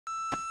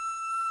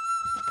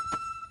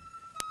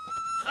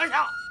和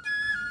尚，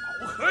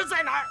宝盒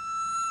在哪儿？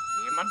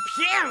你们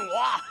骗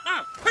我！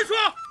哼！快说，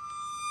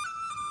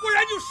不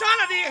然就杀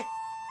了你！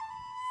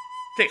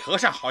这和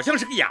尚好像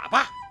是个哑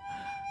巴，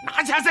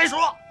拿下再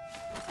说。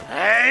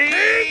哎！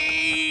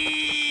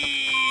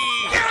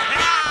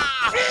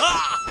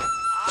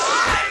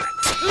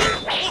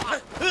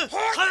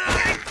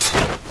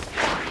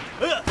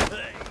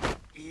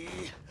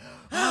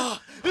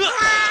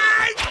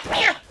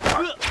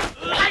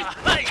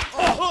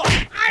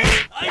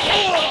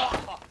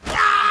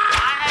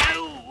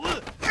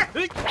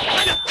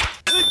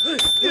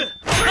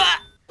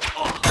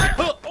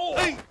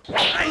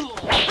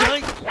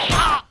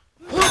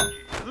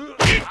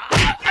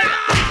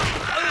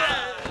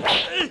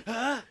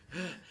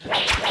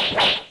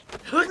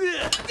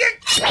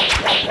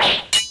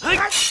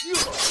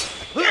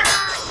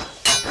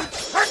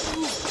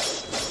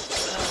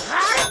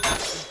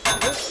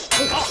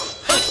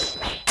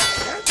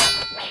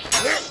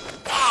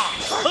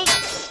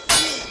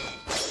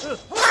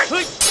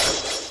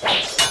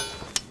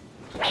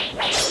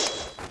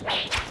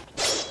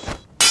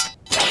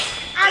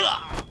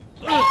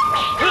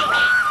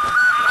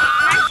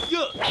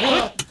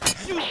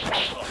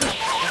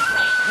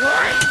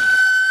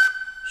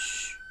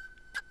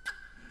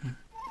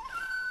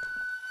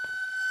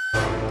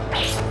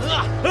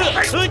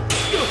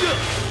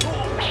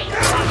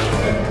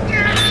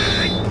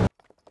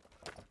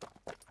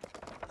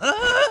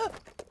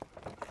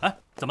哎，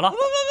怎么了？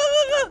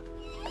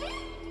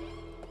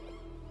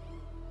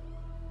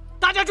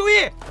大家注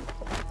意！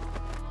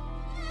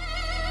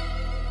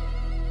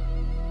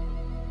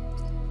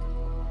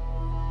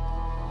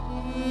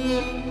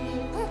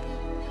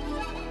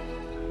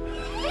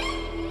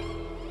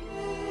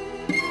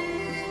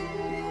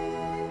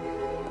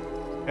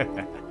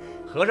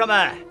和尚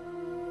们，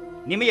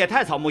你们也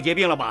太草木皆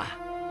兵了吧？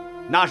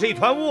那是一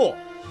团雾，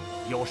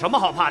有什么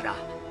好怕的？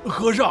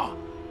和尚，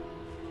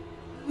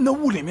那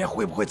雾里面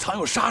会不会藏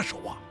有杀手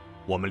啊？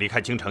我们离开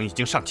京城已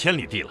经上千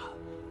里地了，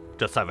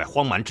这塞外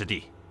荒蛮之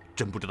地，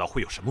真不知道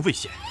会有什么危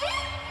险。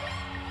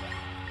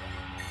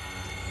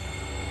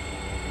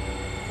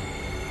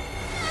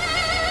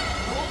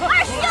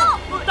二师兄，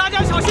大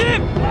家小心！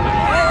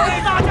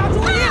大家注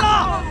意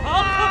了！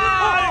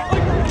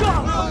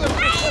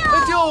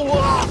救我！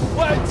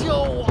快救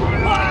我！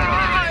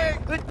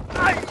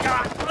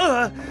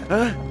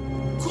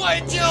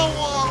快救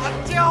我！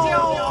救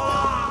我！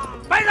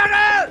白大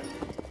人，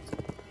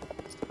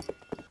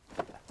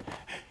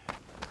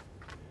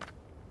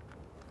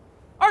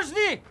二师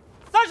弟、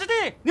三师弟，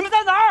你们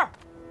在哪儿？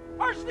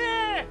二师弟、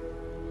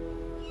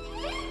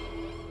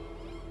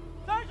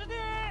三师弟！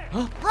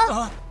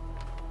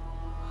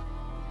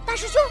大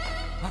师兄，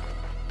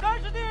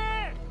三师弟，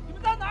你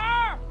们在哪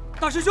儿？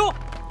大师兄，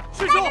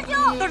师兄，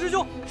大师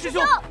兄，师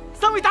兄，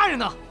三位大人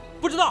呢？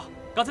不知道，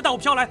刚才大雾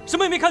飘来，什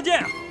么也没看见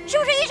啊！是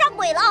不是遇上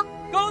鬼了？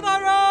高大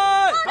人，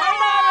高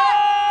大人，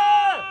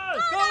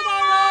高大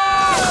人！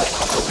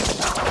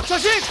小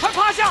心，快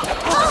趴下！和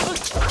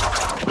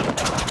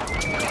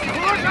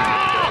尚，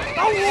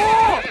老五！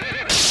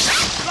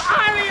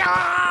哎呀！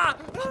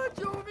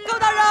救命！高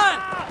大人，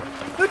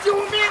救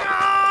命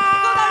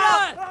啊！高大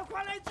人，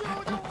快来救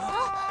救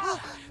我！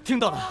听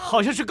到了，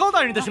好像是高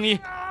大人的声音。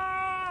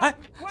哎，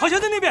好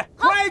像在那边！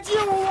快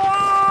救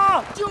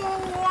我！救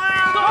我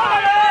呀！高大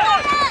人！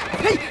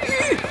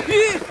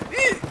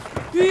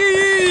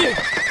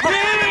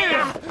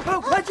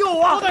快救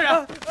我！高大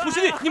人，五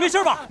师弟，你没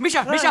事吧？没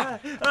事，没事。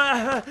高大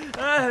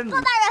人，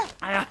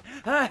哎呀，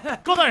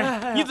高大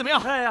人，你怎么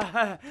样？哎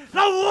呀，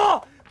老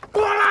五，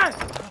过来！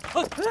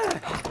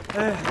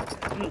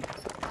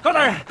高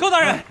大人，高大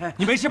人，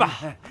你没事吧？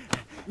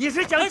你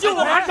是想救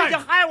我还是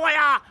想害我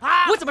呀？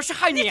啊！我怎么是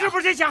害你呀？你是不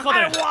是想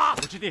害我？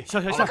五师弟，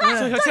消消气，做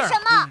什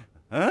么？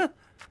嗯？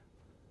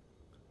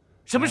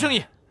什么声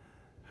音？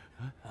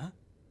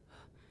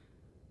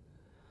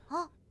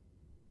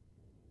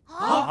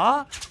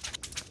啊！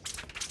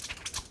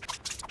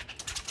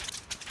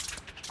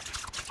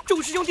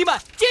众师兄弟们，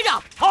接着！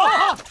好，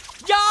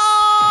呀！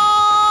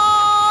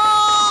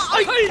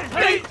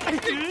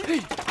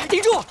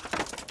停住！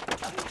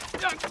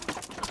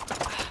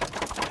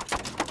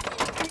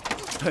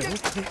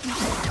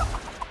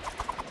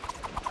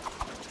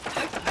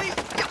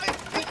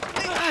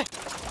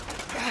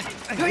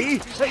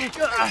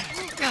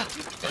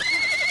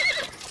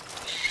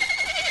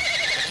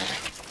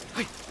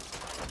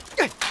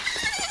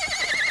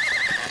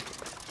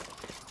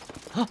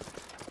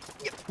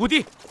五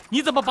弟，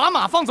你怎么把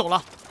马放走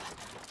了？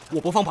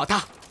我不放跑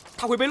他，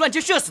他会被乱箭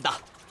射死的。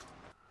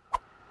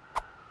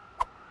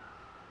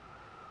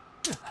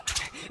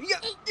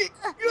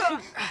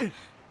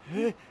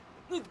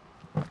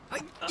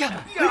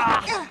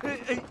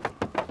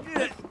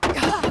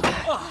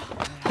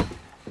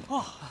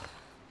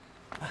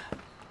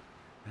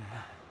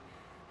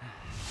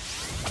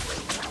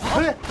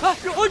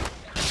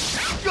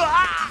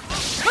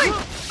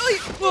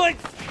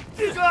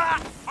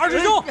二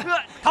师兄，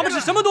他们是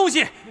什么东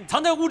西？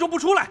藏在雾中不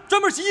出来，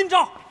专门起阴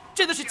招。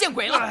真的是见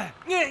鬼了！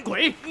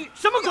鬼？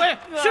什么鬼？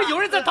是有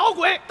人在捣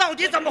鬼！到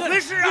底怎么回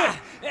事啊？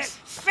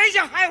谁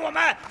想害我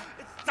们？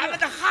咱们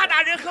的哈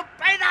大人和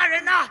白大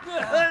人呐！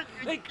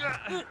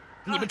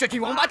你们这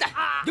群王八蛋，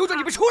留着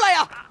你们出来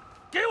呀！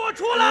给我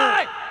出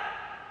来！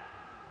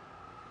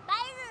白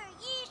日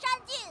依山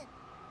尽，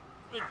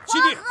七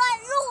弟，黄河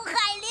入海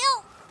流。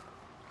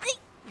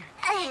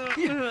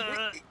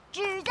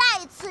只在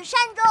此山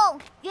中，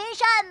云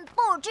山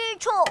不知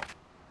处。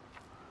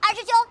二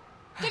师兄，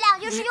这2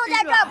句诗用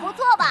在这儿不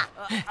错吧？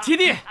七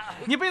弟，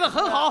你背得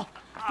很好，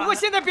不过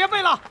现在别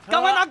背了，赶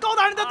快拿高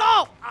大人的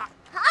刀。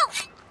好。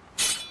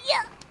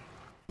呀！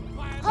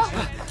好。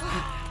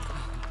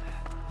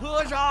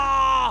和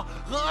尚，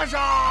和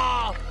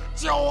尚，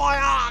救我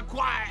呀！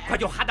快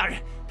救哈大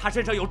人，他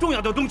身上有重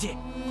要的东西。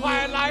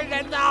快来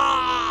人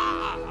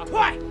呐！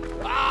快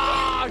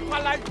啊！快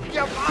来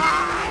呀！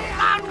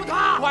拉住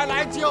他！快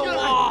来救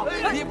我！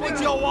你不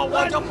救我，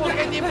我就不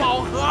给你宝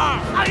盒。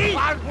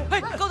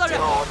哎，高大人！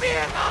救命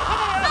啊！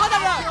哈大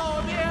人！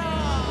救命啊！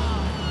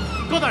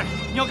高大人，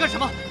你要干什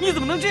么？你怎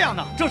么能这样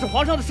呢？这是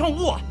皇上的圣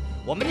物啊，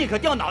我们宁可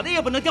掉脑袋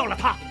也不能掉了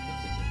它。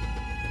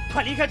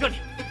快离开这里，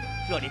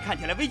这里看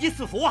起来危机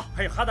四伏啊！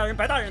还有哈大人、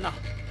白大人呢，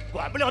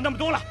管不了那么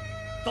多了，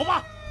走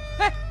吧。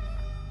哎，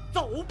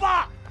走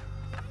吧。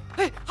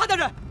哎，哈大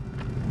人！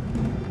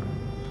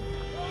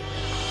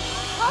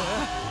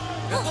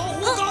保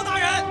护高大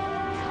人！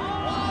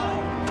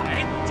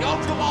哎，交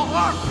出宝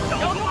盒！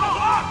交出宝盒！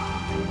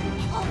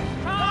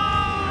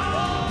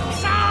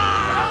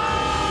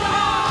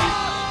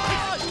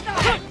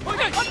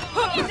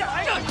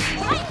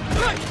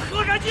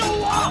和尚救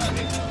我！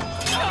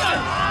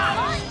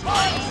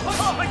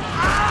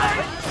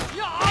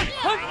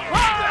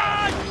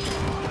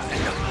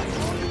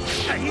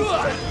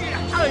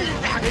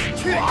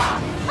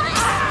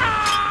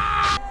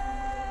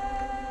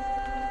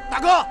大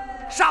哥，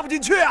杀不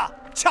进去啊，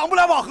抢不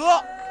了宝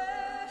盒。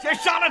先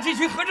杀了这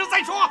群和尚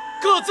再说。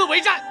各自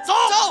为战，走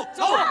走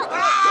走！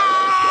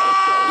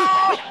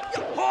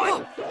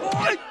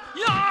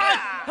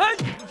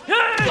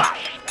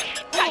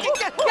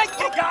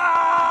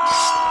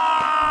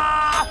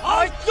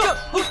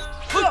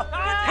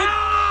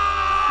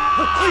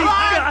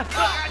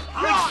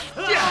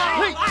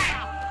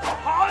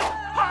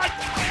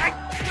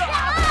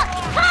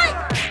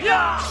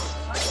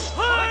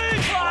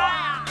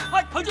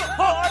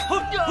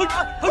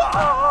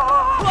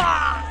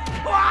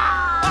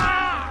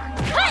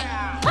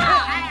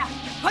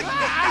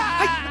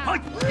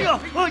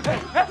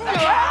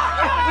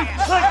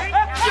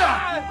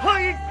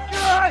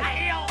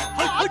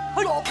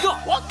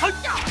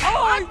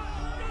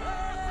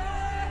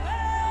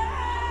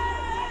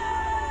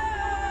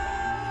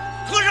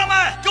和尚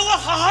们，给我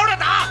好好的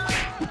打！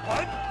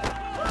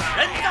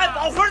人在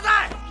宝盒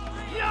在。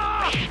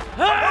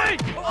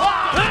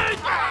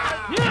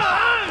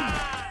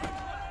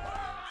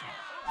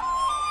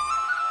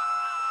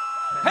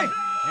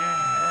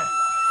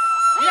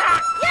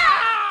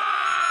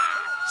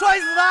摔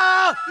死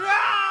他！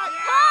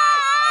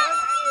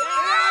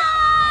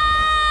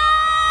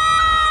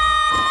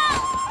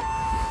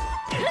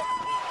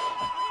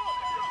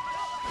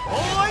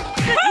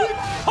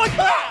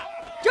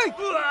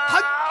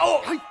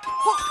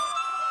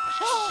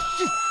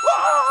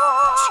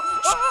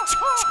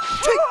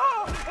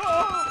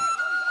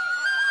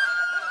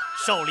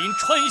少林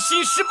穿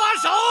心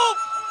18手。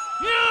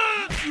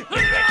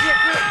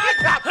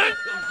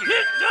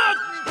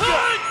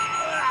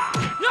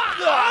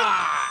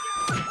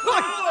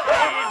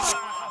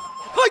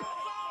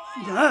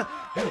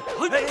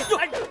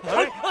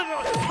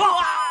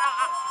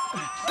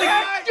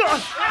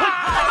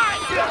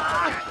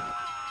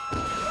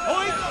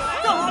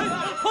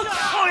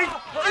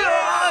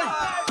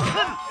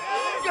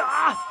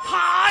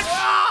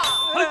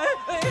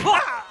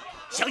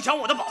想抢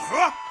我的宝盒，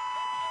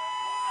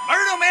门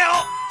儿都没有！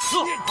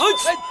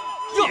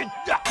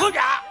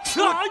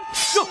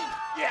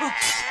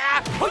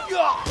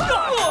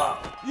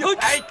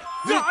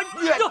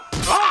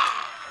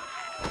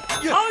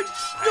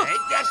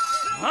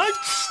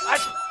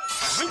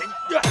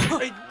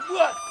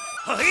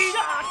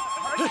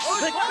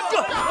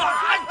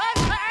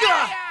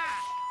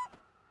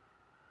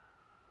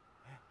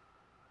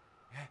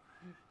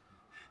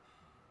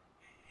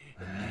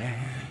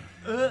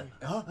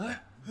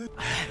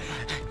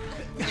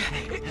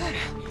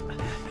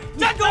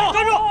站住！站住！站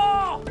住！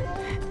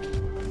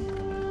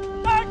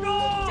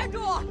站住！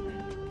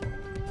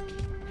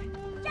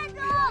站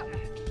住！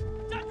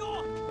站住！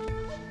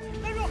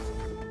站住！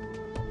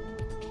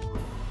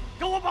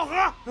给我宝盒！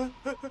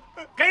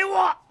给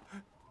我！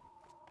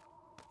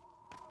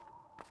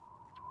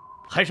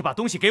还是把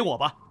东西给我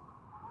吧。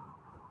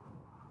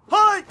嗨，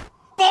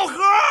宝盒！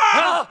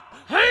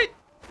嘿！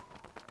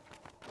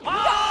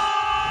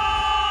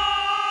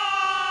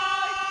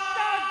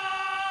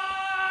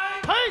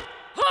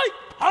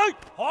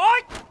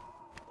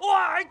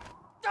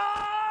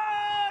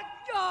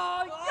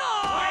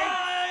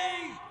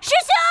师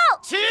兄，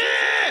起！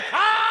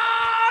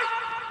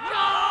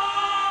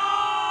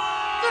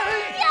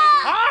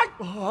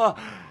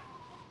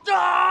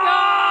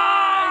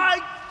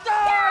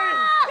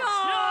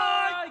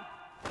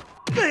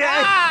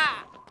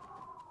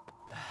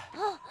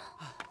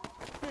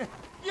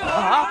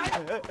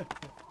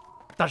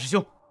大师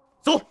兄，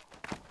走！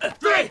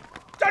追！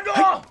站住！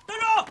站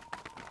住！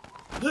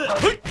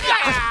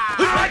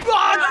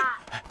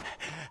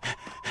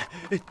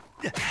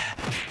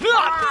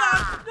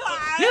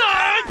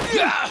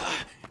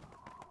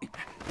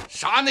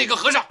杀那个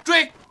和尚！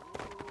追！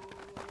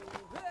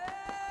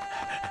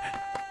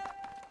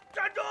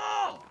站住！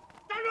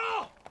站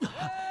住！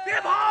别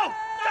跑！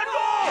站住！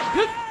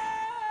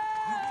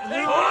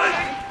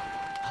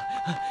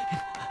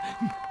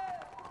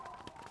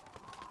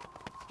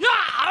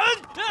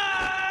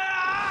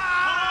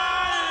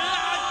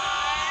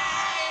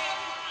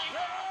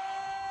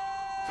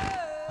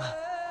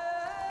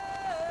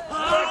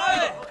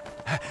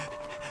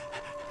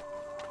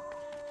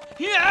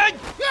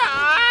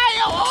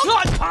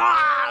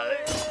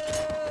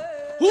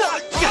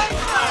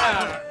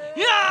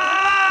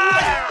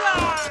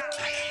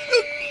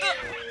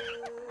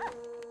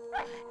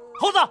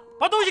猴子，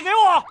把东西给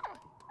我！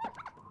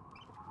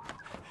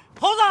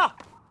猴子，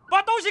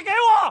把东西给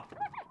我！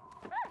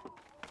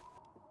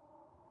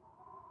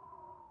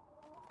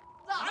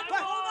快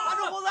抓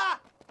住猴子！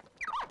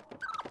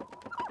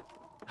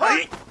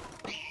嘿！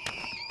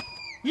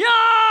呀！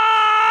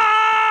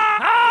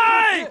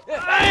哎！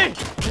哎！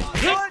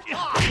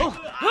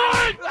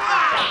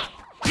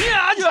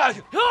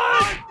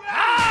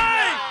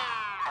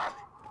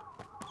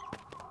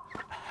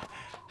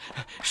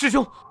师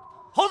兄，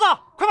猴子，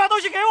快把东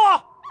西给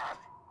我！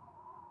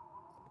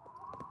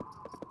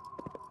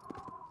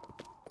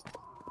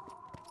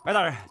白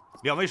大人，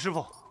两位师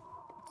傅，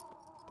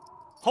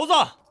猴子，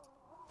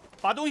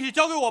把东西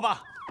交给我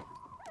吧。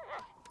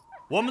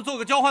我们做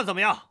个交换怎么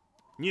样？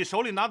你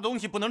手里拿的东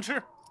西不能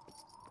吃。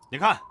你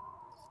看，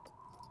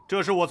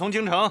这是我从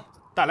京城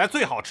带来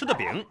最好吃的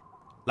饼，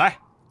来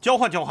交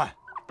换交换。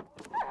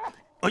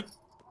哎，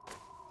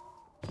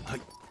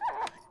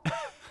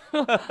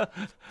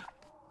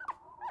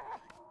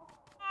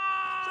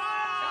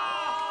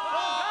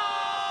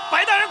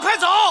白大人，快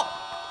走！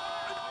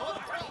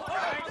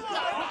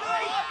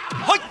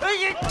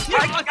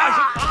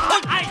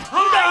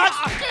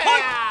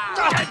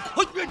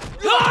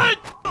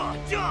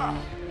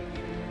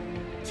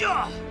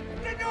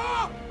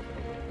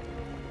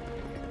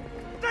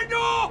站住！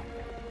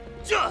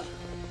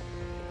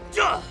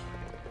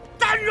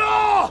站住！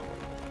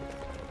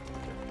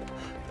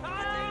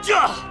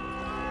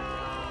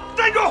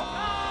站住！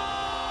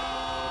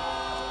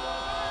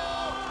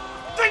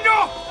站住！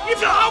你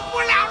跑不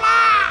了了！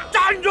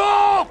站住！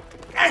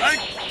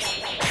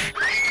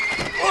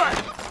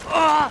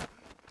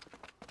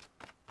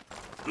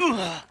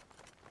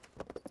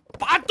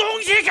把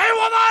东西给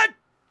我们！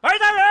白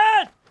大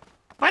人，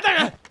白大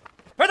人，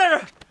白大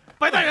人，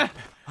白大人，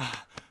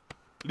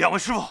两位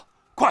师傅，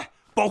快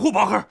保护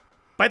宝盒！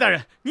白大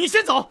人，你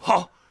先走。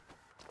好。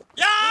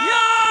呀！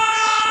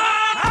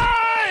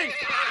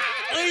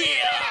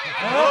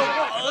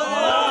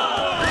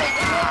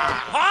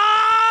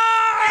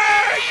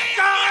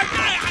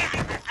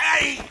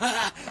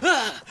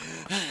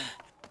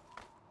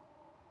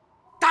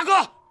大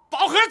哥，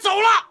宝盒走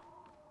了，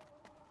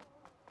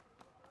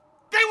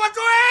给我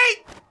追！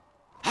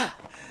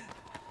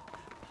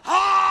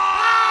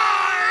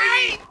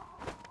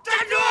站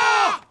住！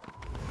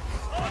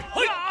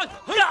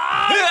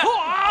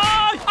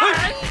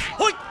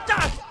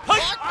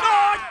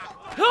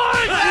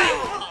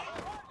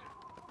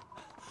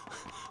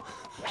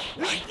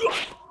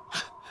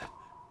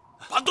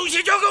把东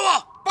西交给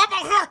我，把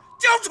宝盒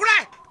交出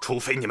来！除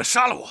非你们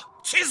杀了我。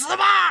去死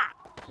吧！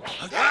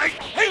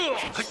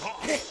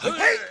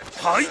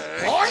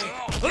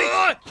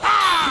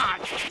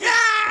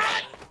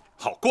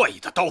好怪异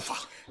的刀法，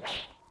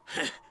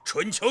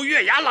春秋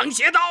月牙冷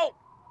血刀。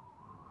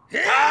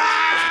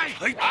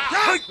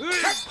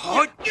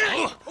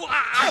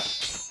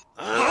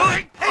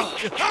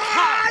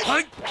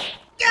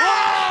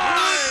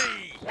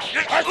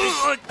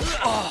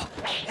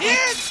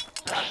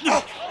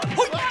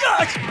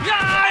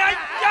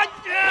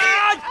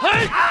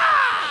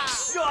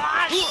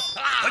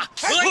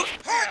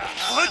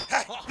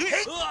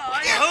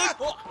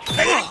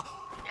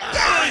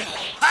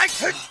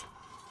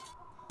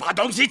把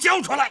东西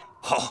交出来！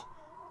好，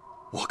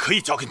我可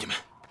以交给你们。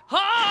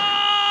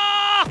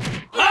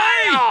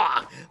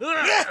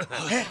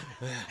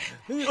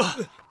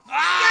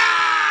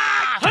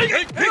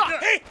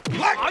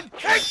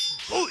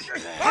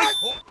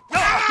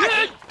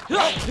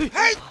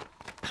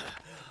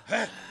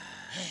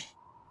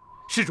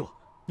施主，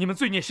你们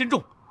罪孽深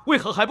重，为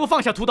何还不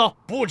放下屠刀？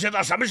不知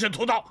道什么是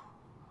屠刀，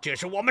这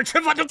是我们吃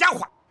饭的家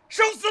伙，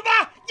受死吧！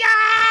呀！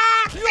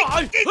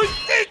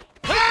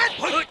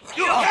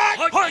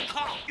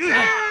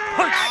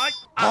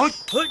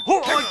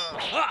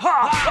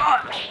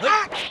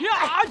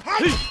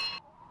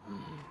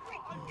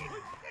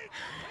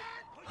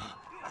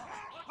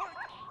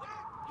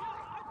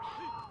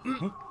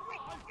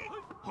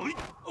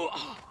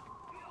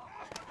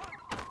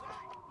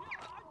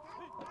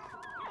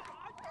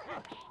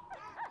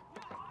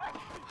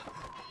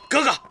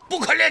哥哥，不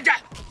可恋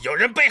战，有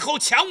人背后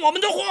抢我们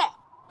的货。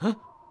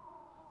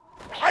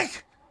哎，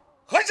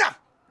和尚，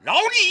饶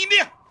你一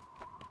命。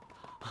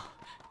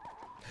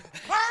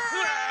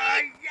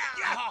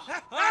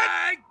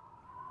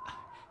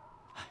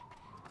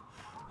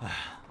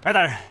白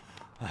大人，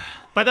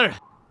白大人，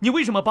你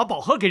为什么把宝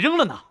盒给扔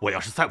了呢？我要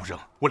是再不扔，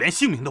我连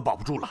性命都保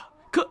不住了。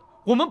可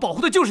我们保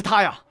护的就是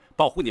他呀！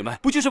保护你们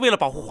不就是为了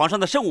保护皇上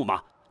的圣物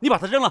吗？你把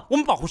它扔了，我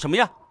们保护什么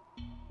呀？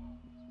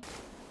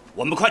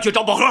我们快去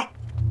找宝盒。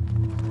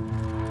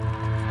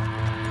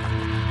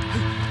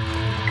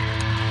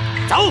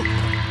走。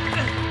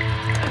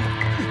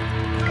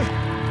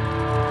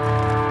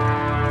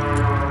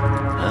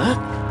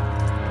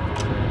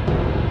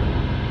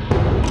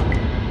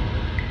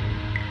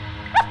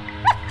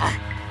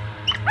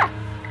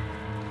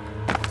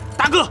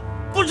大哥，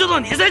不知道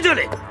你在这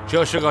里。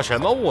这是个什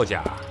么物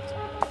件？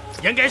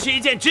应该是一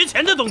件值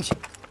钱的东西。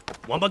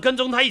我们跟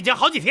踪他已经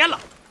好几天了，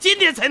今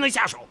天才能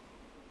下手。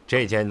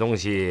这件东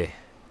西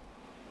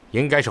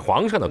应该是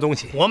皇上的东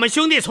西。我们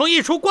兄弟从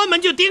一出关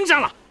门就盯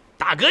上了。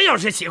大哥要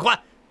是喜欢，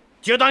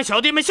就当小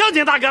弟们孝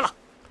敬大哥了。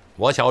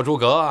我小诸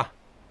葛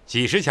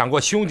几时抢过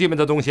兄弟们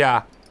的东西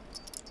啊？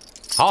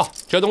好，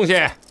这东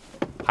西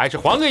还是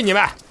还给你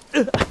们。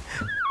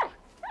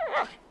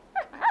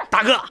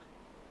大哥，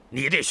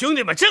你对兄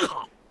弟们真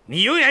好，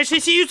你永远是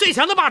西域最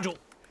强的霸主。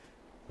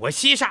我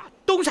西煞、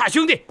东煞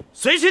兄弟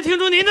随时听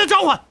从您的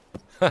召唤。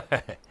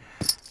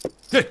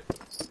对，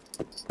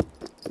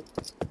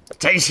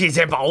真是一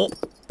件宝物，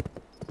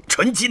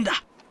纯金的。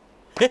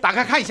打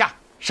开看一下，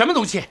什么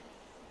东西？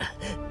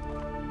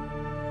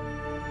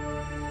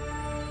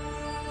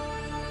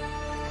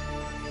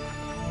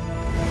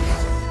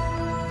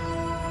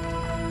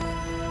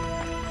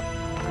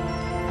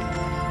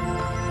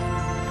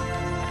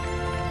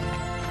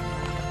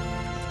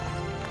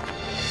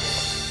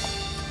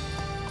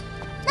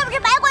那不是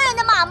白官人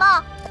的马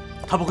吗？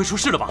他不会出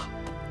事了吧？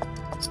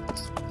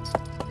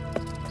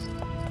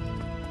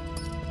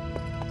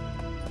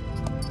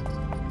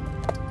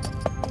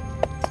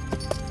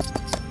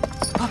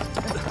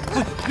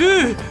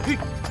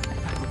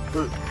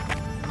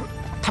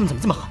他们怎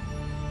么这么狠，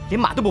连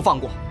马都不放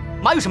过？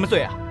马有什么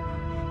罪啊？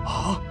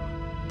啊！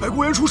白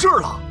官员出事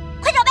了！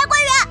快找白官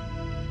员！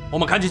我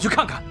们赶紧去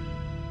看看。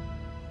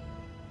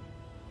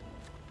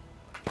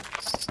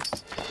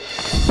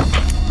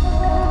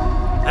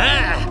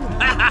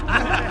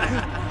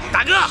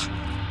大哥，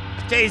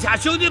这下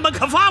兄弟们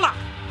可发了。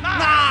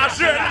那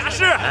是。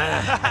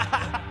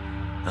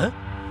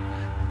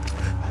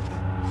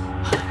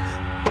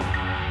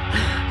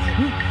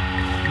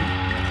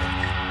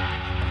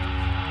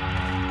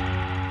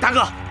大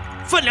哥，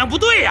分量不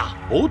对呀！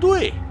不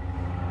对，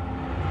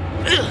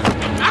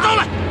拿刀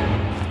来！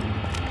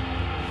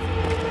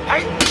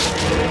哎，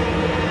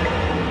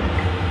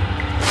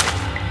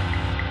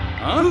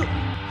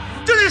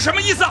这是什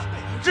么意思？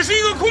这是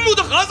一个空木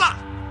的盒子。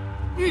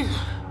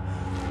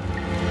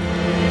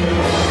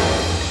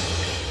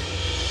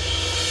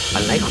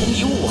本来空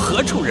一物，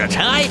何处惹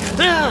尘埃？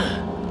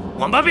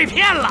我们被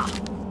骗了！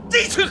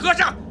这群和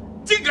尚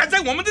竟敢在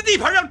我们的地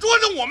盘上捉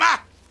弄我们！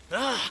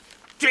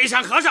追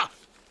上和尚，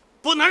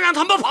不能让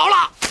他们跑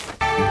了！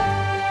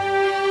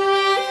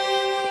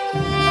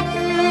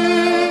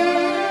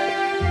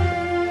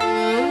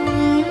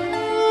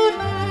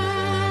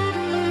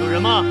有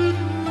人吗？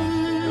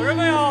有人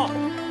没有？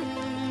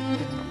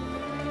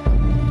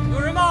有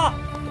人吗？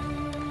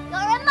有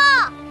人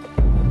吗？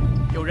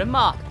有人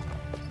吗？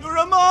有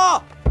人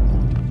吗？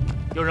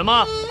有人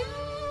吗？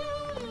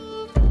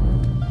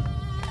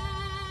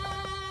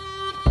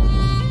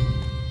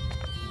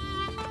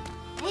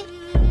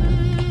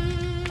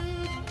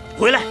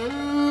回来！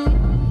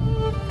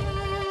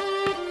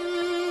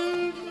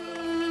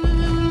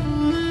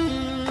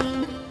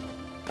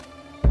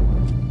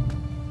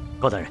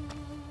高大人，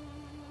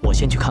我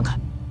先去看看。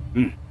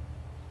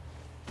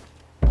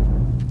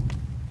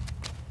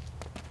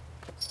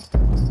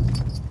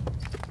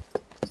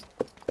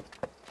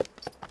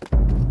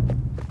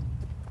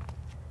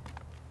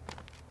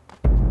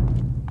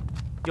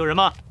有人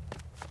吗？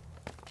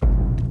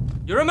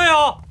有人没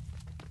有？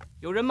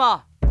有人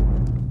吗？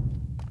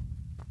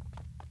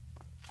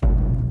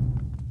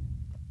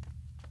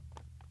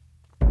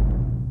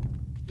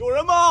有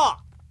人吗？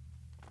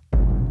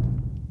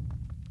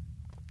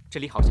这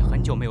里好像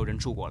很久没有人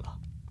住过了。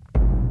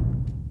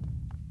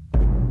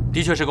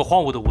的确是个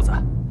荒芜的屋子。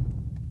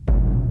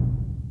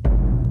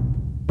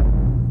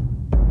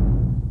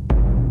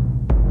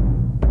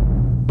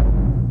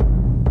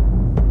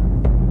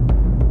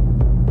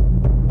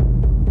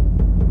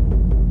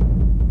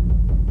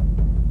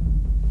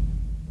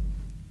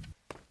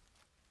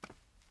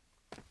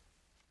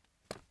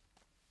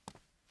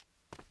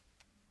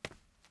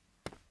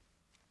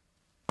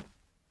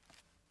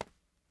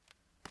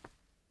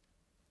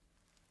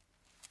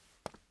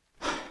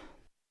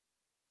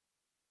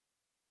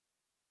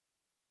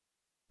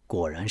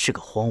果然是个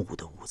荒芜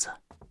的屋子。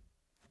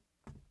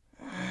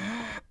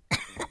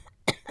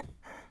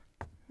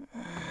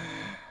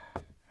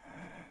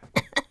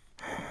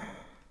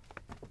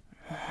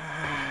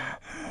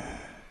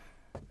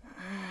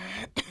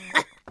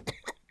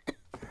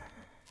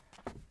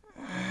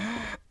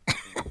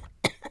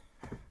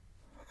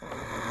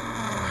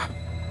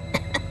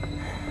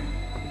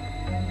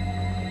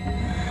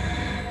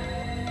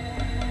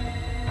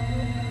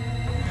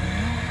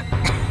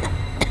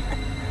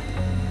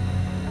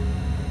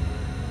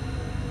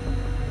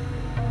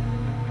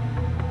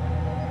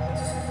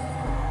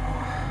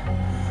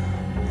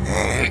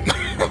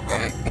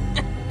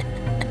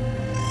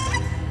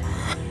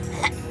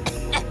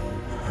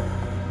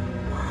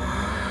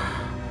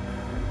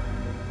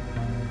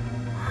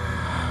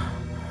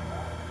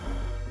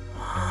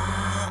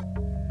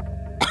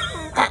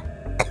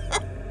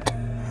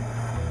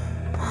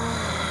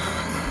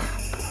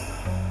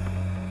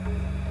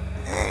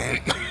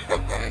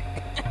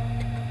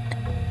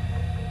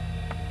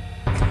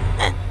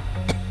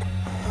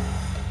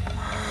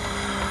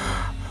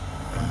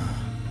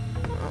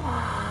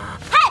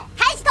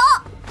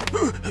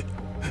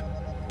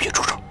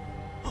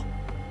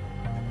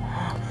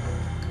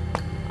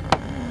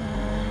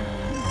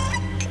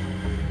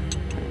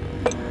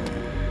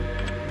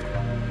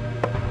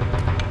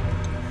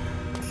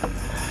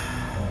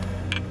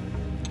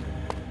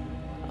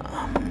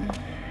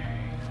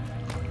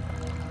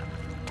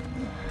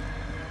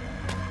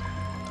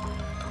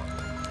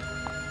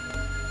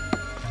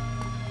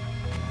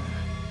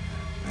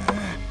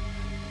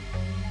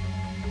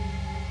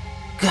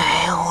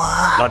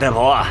老太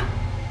婆啊，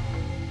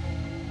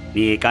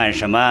你干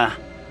什么？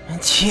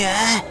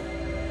钱。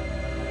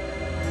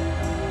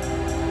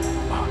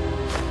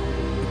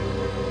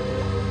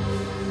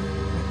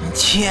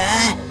钱。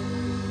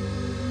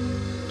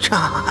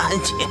茶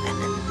钱。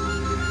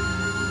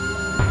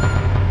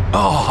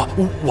哦，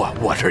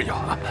我这儿有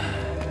啊。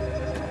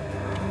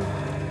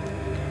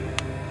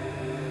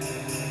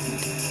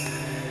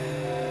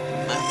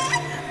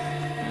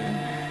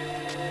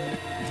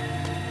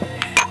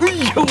哎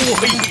呦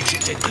喂，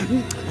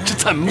这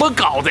怎么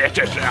搞的呀？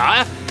这是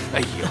啊！哎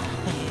呦，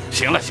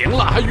行了行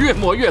了，还越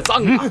抹越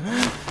脏啊！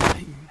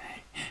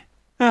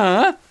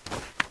啊！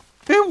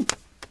哎呦，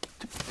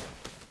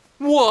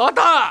我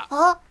的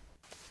啊！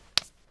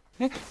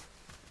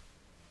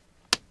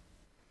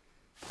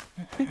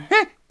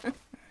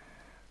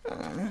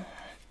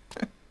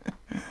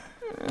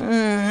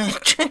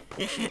真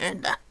是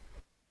的。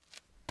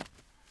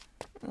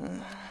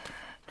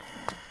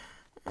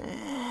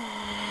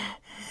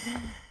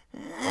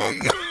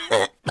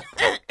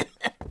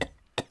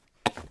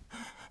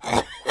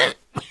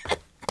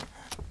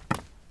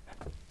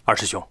二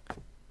师兄，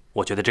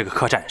我觉得这个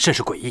客栈甚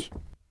是诡异。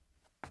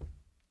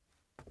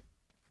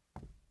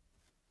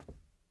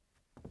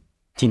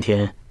今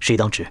天谁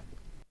当值？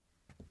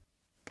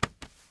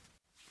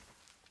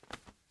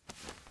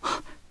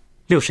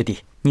六师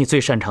弟，你最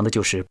擅长的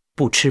就是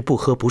不吃不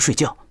喝不睡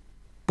觉，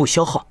不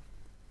消耗，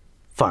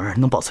反而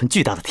能保存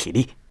巨大的体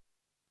力。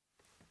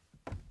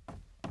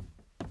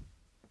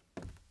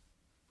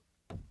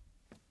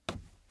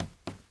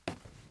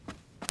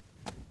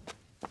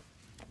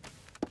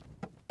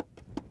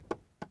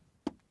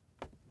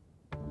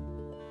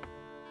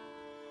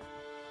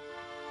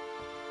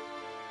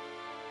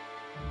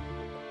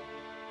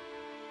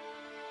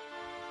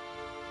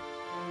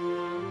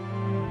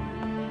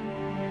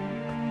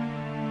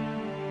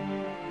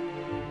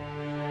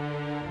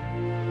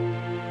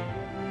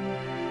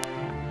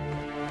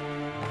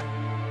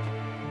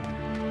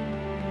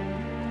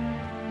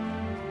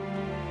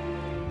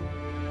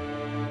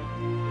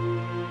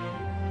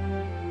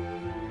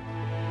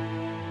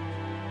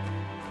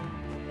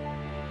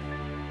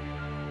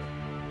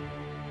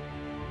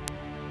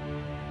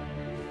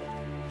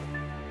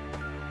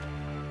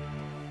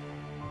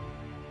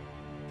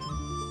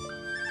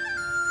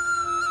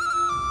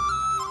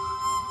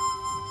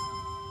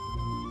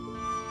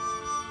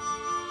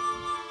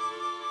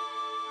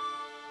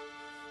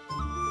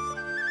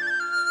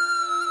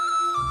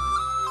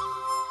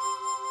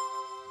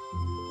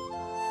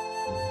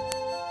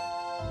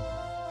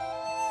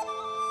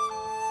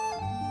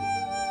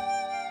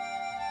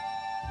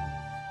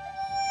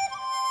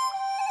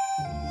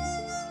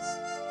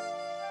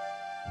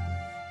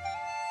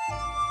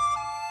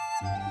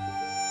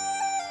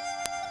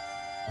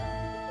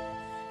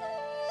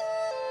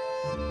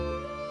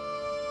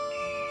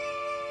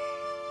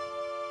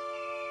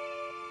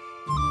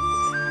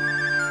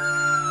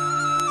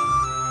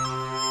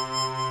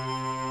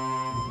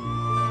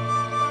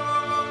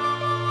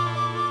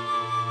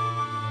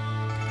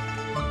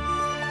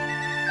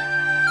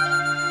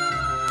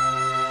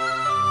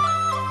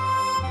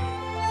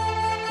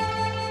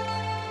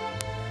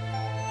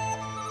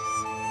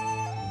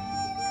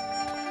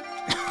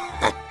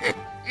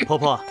婆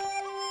婆，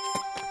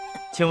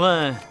请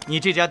问你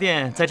这家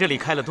店在这里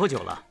开了多久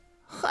了？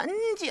很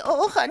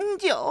久很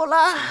久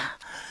了，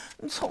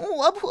从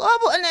我婆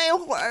婆那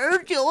会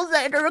儿就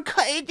在这儿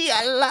开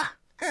店了。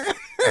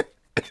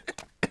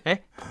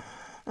哎，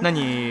那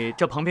你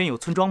这旁边有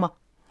村庄吗？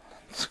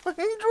村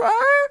庄？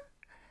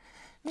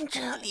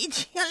这里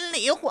千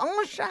里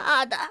黄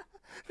沙的，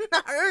哪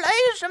儿来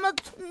什么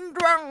村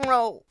庄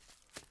哦？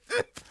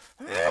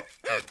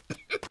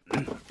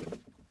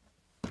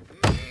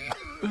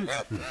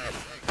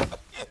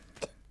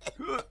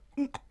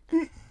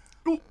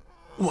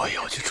我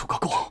要去出个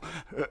宫，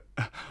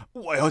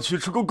我要去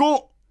出个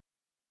宫。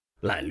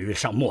烂驴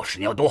上磨屎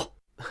尿多，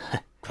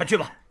快去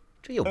吧，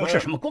这又不是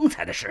什么光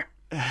彩的事。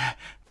哎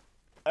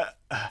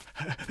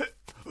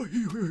呦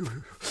呦呦呦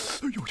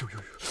呦呦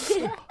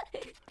呦！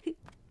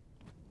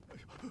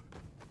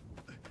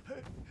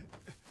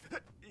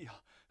哎呀，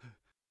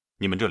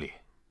你们这里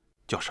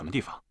叫什么地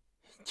方？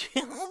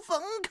清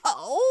风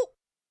口。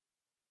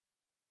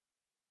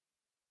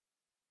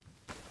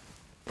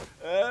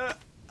哎呀！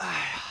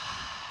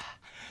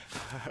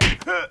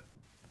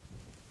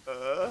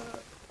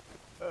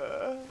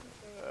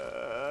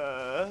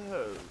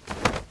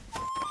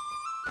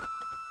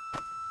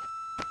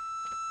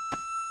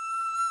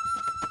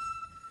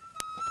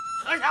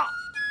和尚，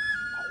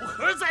宝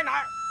盒在哪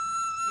儿？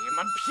你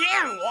们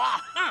骗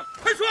我！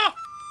快说，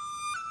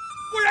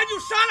不然就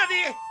杀了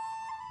你！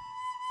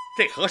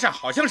这和尚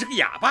好像是个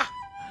哑巴，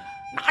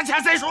拿起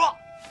来再说。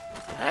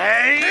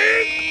哎！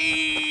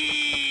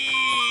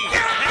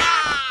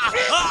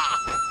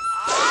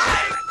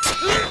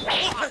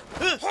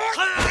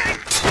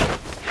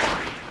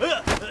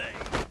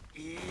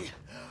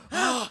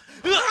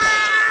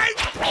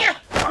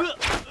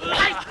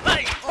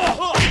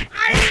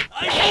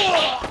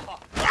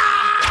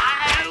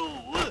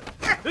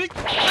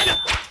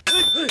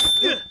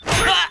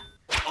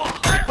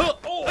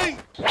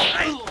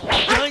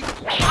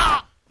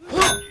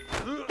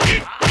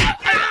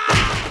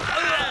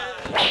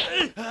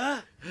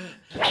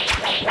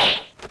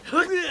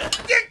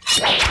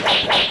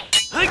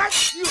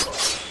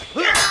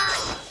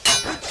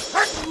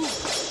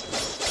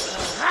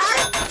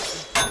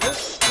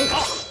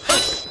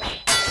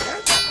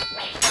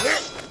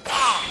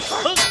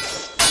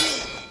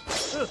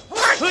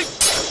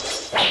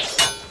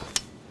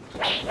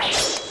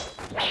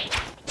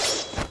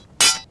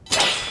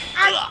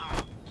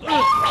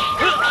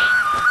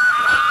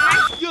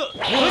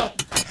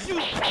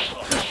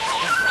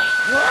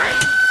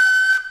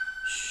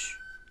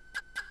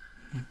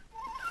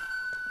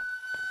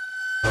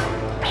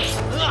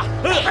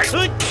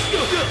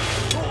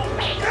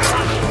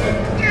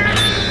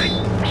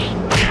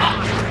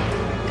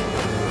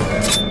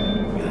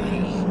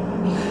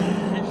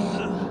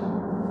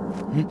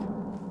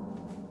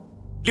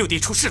六弟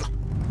出事了。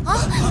啊！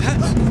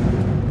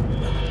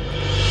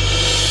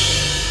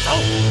走，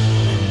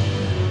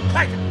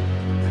快点！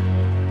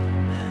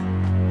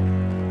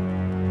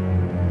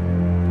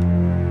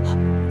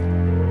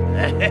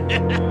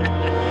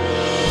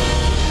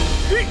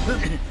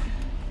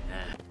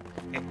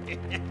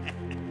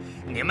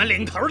你们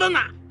领头的呢？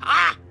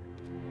啊！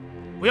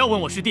不要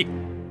问我师弟，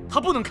他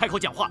不能开口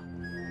讲话。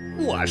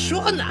我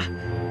说呢，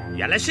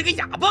原来是个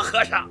哑巴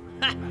和尚。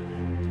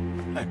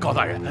哎，高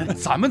大人，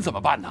咱们怎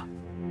么办呢？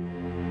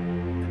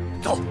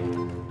走。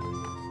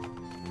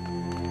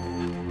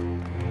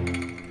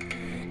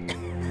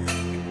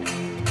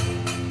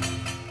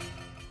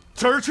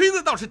这儿吹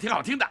的倒是挺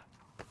好听的。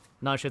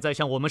那是在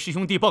向我们师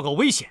兄弟报告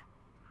危险。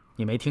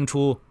你没听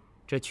出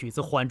这曲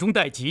子缓中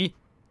带急，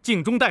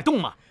静中带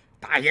动吗？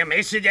大爷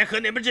没时间和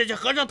你们这些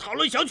和尚讨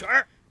论小曲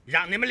儿，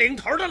让你们领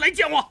头的来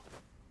见我。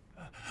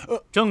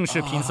正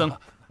是贫僧。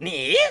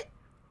你？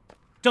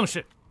正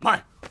是。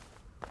慢！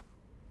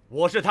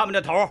我是他们的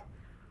头，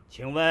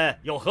请问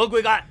有何贵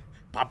干？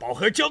把宝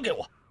盒交给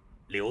我，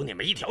留你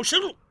们一条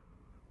生路。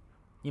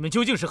你们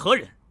究竟是何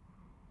人？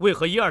为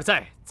何一而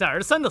再、再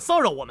而三地骚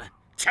扰我们？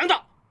强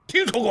盗，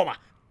听说过吗？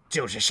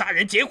就是杀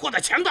人劫货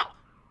的强盗。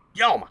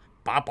要么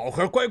把宝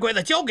盒乖乖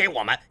地交给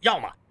我们，要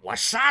么我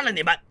杀了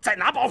你们再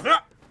拿宝盒。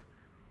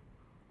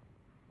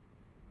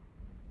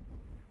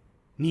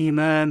你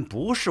们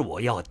不是我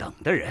要等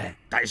的人，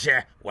但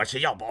是我是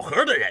要宝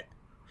盒的人。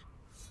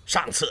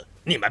上次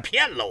你们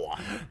骗了我，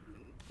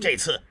这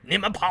次你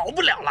们跑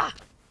不了了。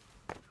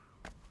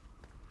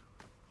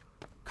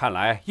看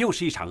来又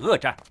是一场恶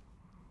战。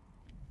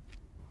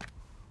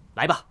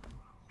来吧，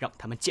让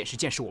他们见识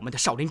见识我们的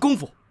少林功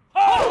夫。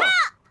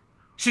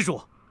施主，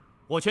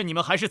我劝你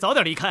们还是早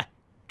点离开，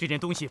这件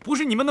东西不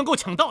是你们能够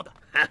抢到的。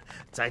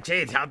在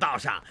这条道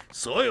上，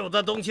所有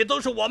的东西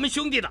都是我们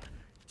兄弟的，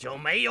就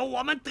没有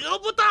我们得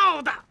不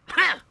到的。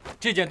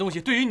这件东西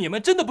对于你们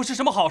真的不是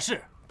什么好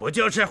事。不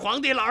就是皇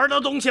帝老儿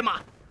的东西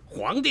吗？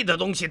皇帝的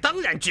东西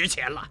当然值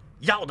钱了，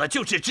要的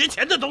就是值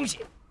钱的东西，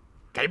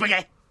给不给？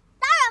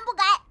当然不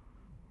给！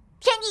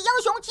天地英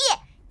雄气，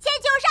千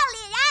秋上里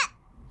人，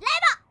来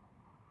吧！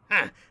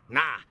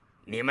那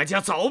你们就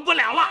走不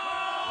了了。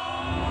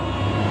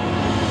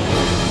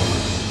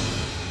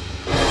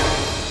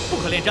不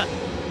可恋战，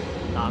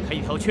打开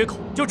一条缺口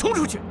就冲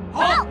出去。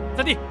好，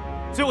三弟，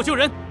随我救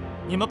人，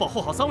你们保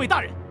护好三位大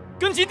人，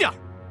跟紧点儿。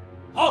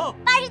好。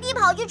八师弟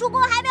跑去出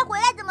宫还没回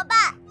来怎么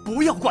办？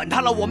不要管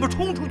他了，我们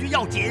冲出去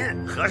要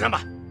紧。和尚们，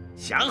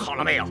想好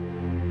了没有？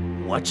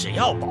我只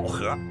要宝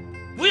盒，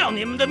不要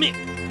你们的命。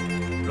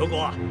如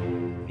果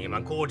你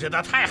们固执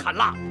得太狠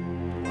了，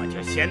我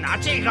就先拿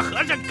这个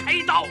和尚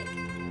开刀。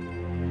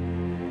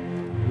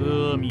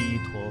阿弥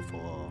陀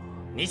佛。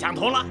你想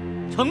通了？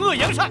惩恶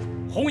扬善，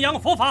弘扬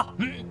佛法，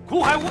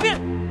苦海无边，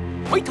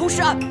回头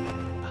是岸，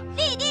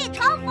立地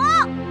成佛。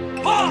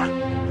啊！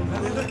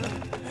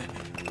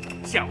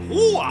想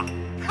唬我？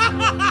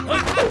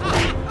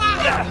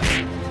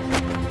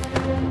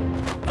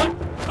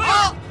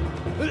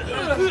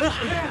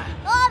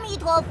阿弥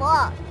陀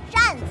佛，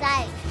善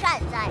哉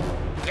善哉！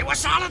给我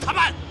杀了他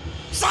们！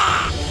杀！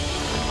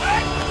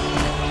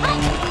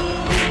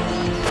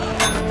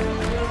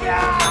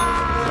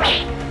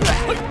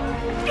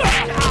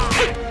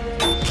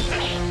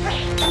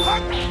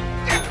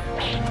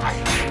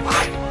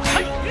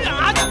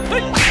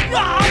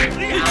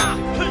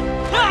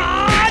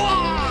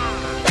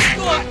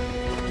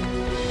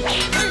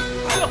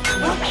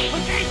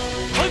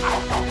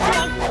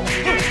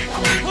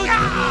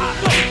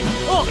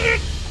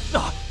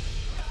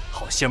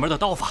好邪门的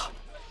刀法！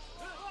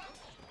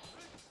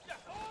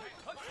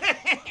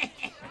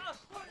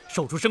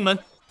守住生门，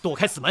躲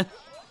开死门，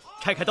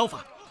拆开刀法，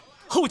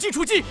后击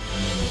出击！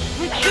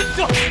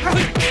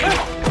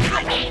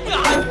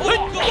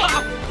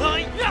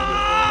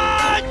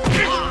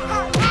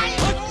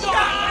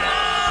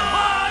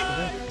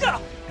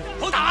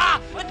好打！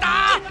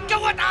打！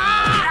跟我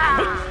打！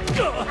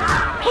救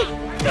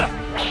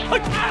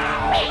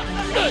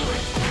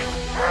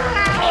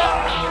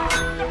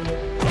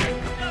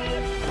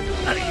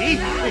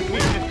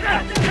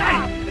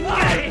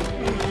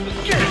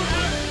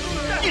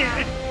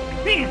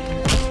命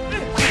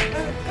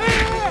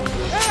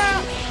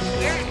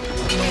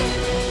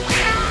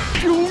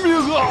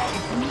啊！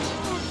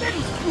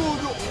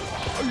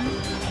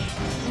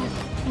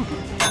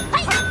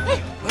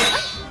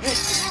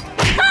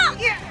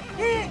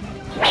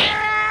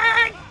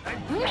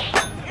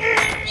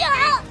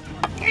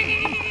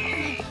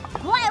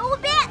怪无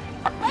边，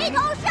回头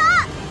是岸。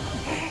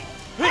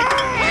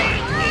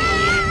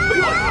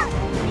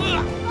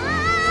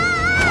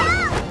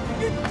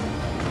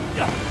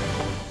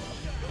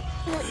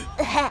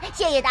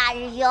谢谢大师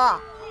兄。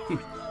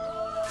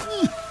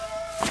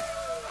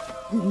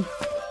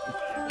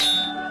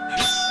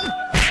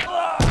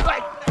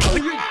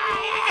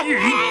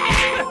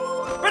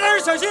白大人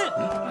小心！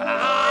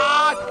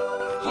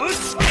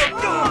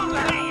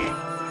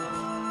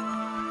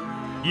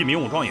一名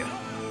武状元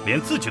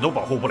连自己都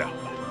保护不了，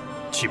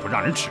岂不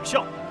让人耻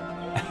笑？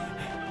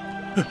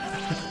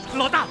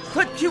老大，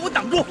快替我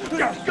挡住！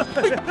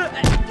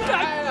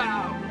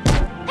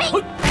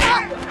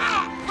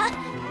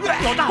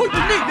老大，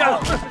那边！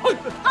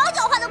好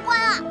狡猾的官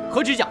啊！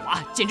何止狡猾，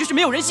简直是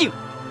没有人性！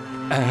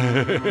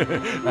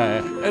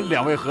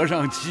两位和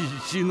尚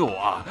息怒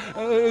啊！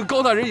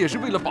高大人也是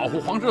为了保护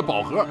皇上的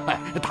宝盒，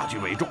大局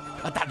为重，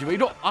大局为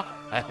重啊！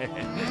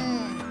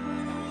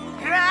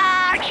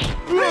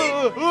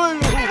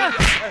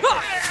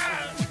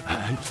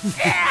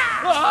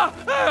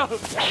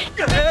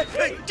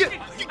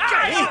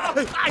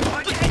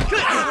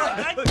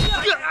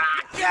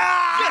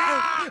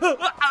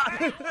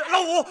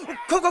老五，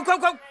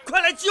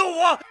快来救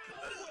我！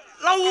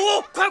老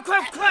五，快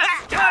来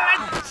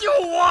救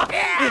我！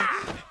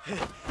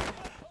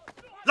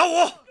老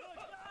五，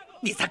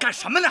你在干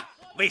什么呢？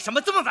为什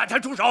么这么晚才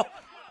出手？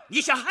你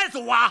想害死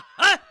我啊？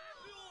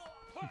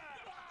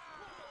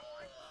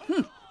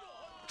哼！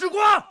智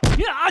光，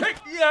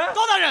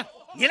高大人，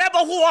你来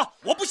保护我，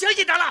我不相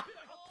信他了。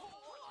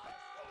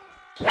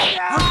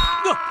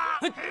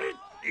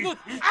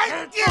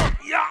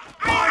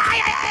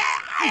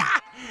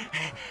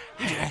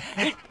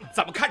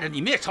怎么看着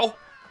你面熟？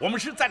我们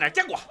是在哪儿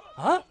见过？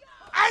啊！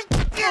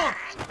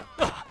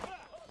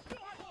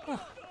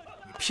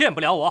你骗不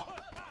了我！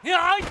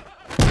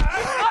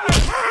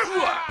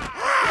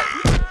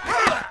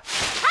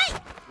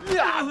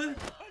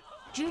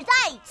只在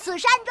此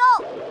山中。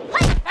嘿！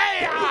哎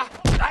呀！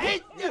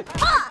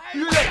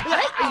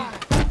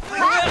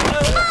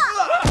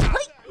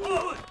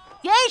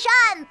云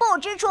山不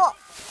知处。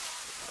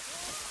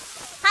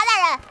韩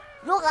大人，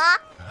如何？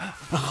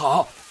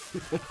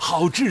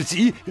好至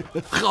极，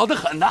好得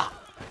很呐！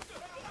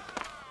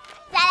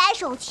再来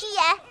手七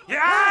言。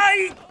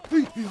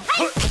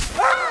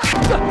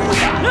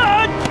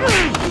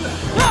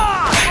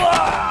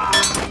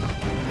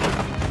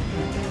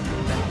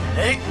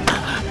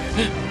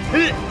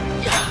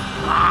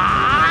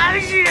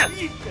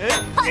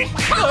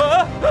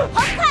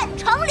横看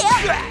成岭，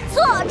侧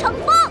成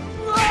峰，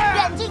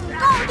远近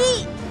高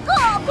低各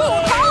不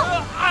同。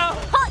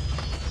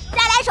再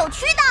来首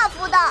屈大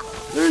夫的。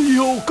哎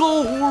呦，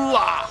够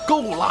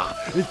了！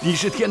你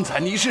是天才，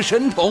你是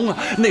神童啊！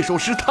那首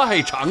诗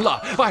太长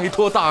了，拜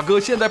托大哥，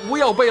现在不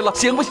要背了，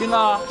行不行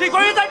啊？这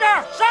官员在这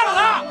儿，杀了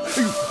他！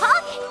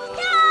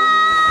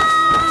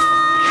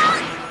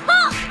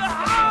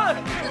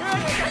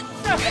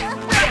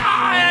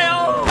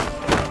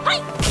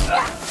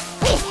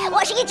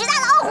我是一只大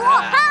老虎！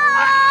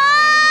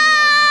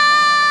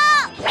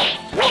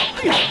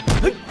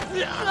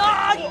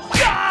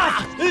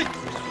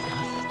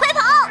快跑！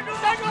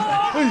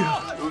哎呀！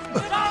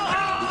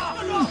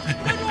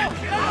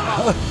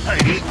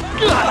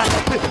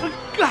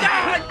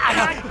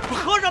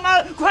和尚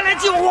们，快来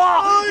救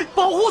我！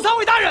保护三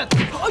位大人！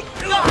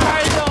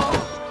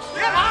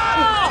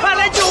快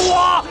来救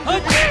我！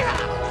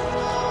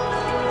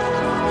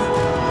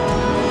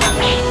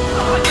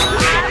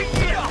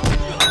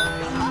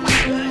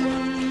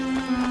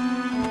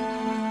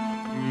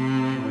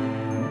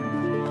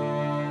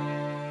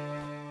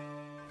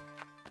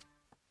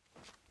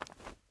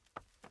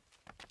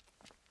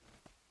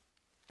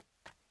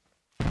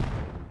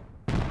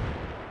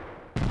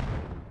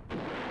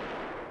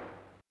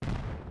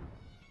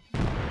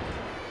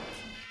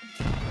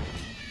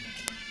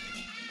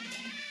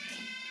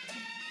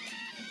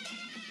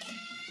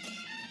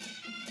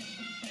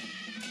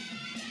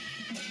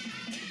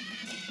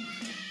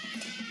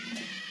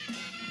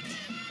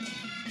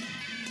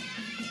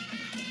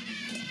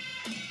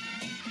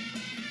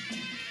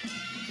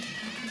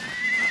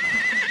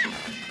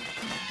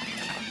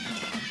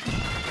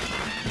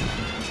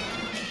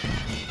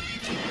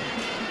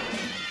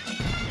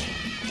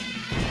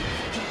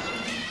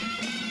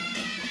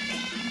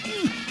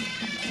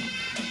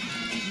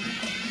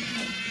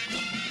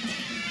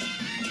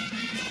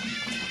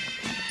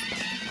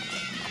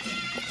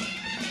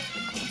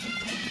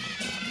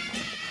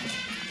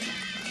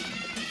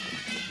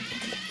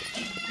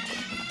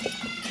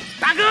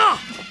大哥，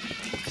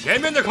前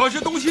面的可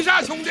是东西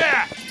沙兄弟。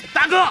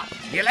大哥，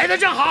你来的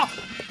正好，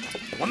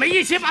我们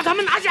一起把他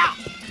们拿下。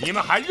你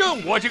们还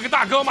认我这个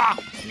大哥吗？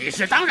你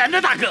是当然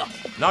的大哥。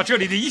那这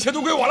里的一切都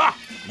归我了，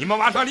你们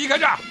马上离开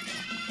这儿。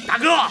大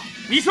哥，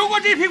你说过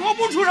这批货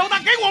不出手的，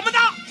给我们的。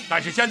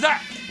但是现在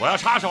我要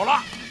插手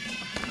了。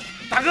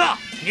大哥，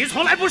你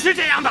从来不是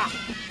这样的。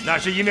那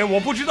是因为我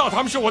不知道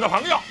他们是我的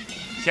朋友。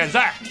现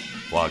在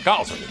我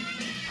告诉你，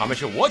他们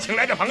是我请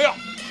来的朋友。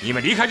你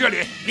们离开这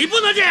里。你不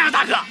能这样，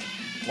大哥。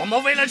我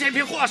们为了这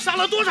批货伤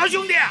了多少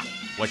兄弟啊！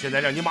我现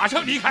在让你马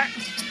上离开。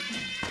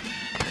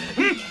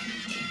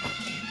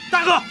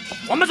大哥，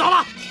我们走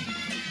了。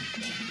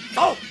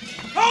走，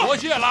多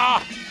谢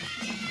了。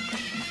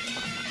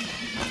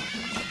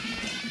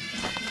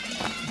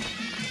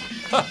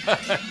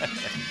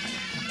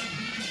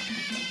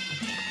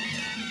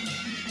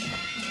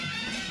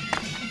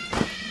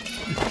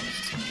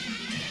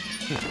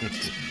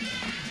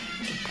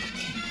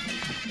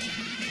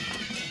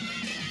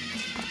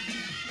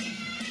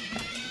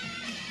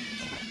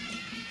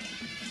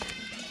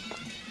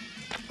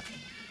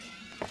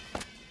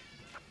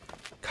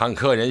看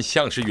客人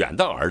像是远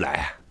道而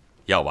来，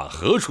要往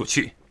何处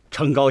去？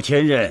城高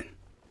千仞，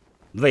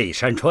蔚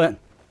山川。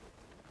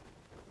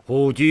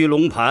虎踞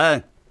龙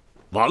盘，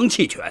王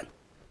气全。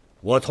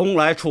我从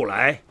来处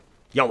来，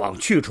要往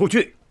去处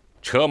去。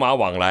车马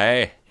往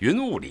来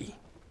云雾里，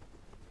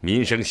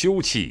民生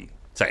休戚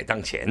在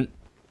当前。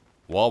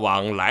我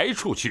往来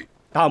处去。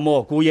大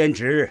漠孤烟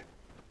直，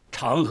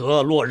长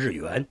河落日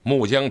圆。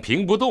木江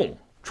平不动，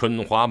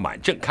春花满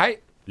正开。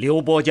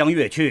流波将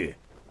月去，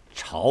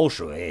潮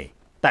水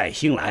待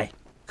兴来。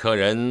客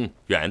人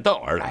远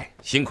道而来，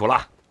辛苦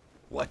了。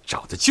我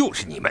找的就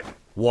是你们。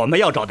我们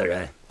要找的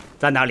人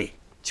在哪里？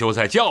就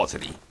在轿子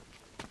里。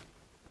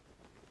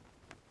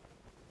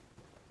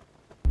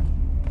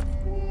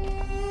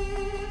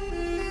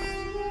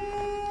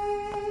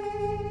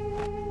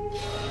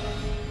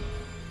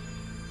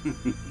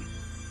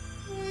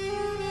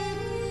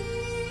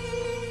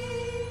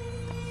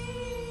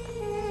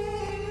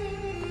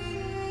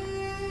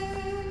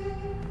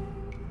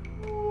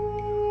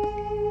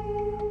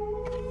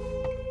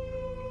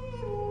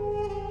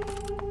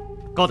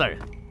高大人，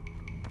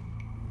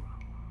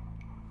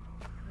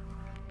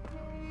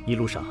一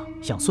路上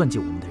想算计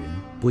我们的人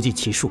不计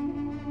其数，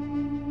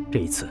这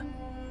一次，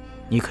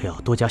你可要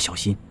多加小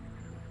心。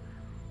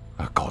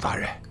高大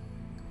人，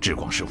智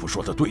光师傅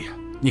说的对呀，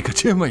你可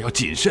千万要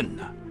谨慎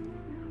呢。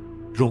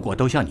如果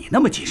都像你那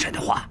么谨慎的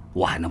话，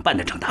我还能办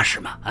得成大事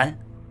吗？啊？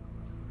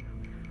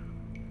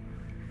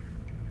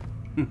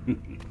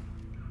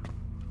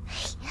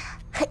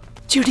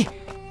金师弟，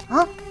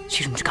啊，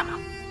其实你去干嘛？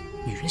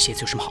女人鞋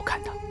子有什么好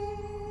看的？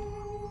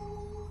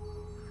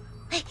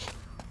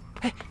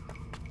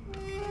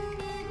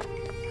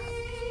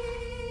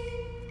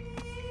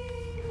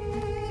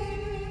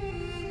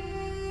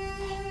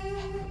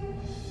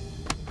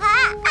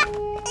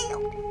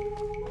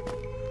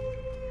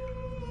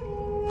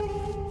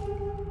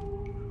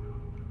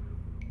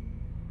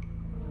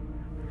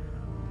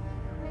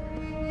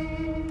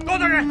高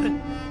大人，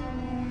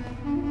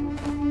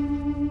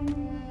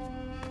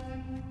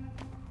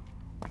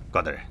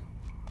高大人，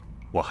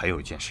我还有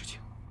一件事情。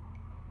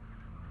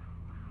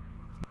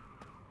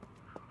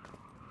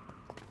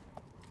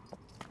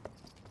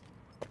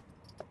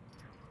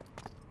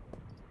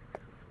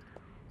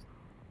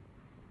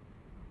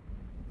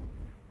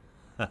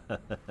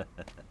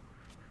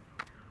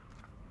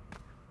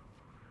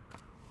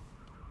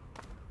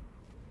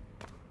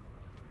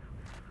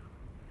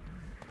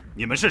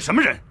你们是什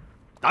么人？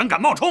胆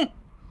敢冒充？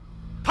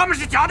他们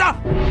是假的！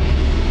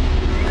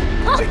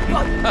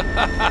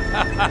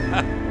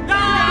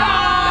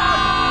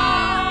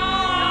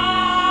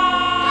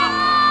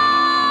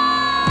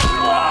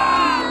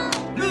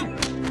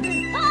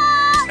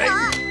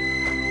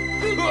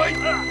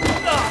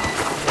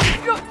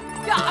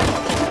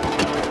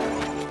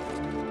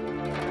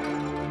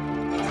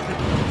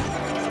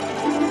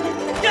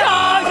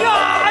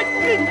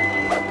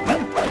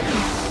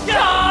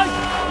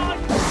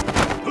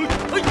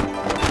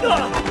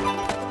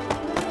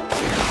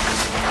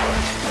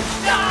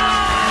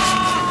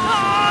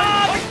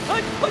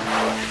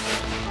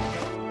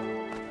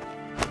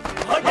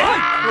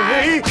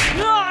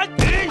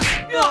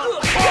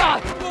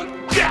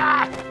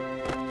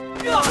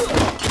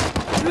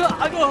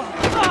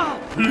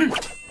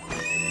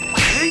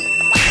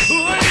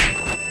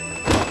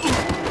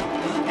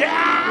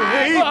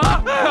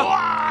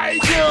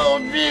救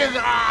命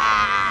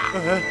啊！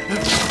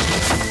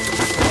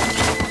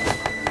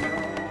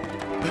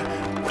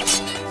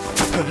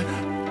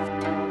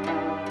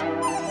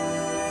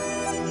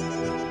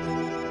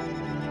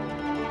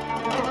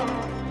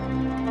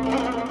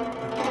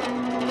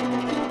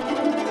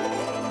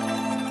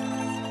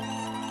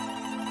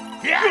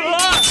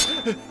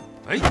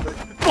哎，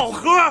宝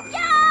盒！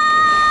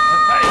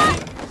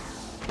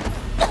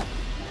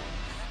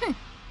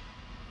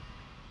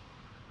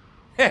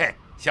嘿嘿，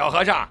小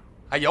和尚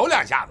还有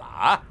两下子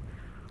啊！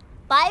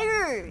白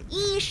日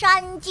依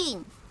山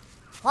尽，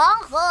黄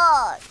河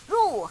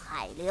入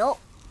海流。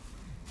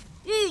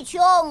欲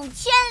穷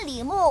千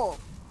里目，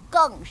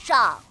更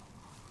上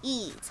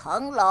一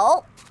层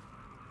楼。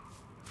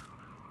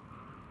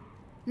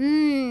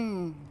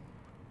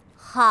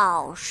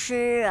好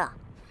诗啊！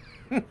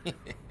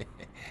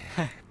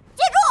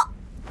记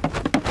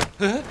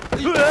住！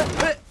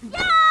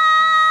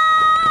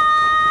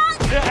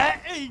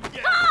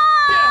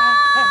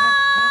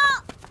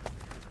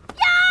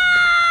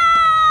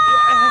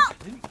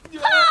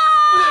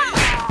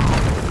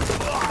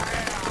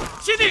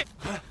兄弟！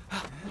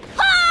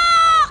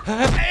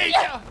哎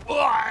呀！哎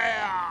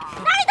呀！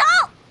哪里走？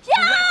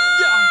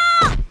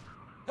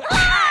哎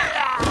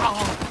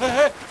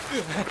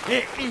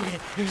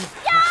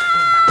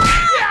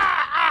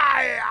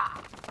呀！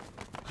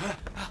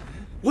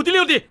五弟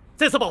六弟，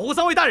再次保护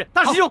三位大人、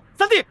大师兄、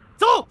三弟，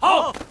走！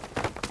好，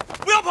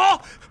不要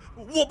跑，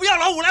我不要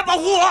老五来保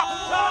护我。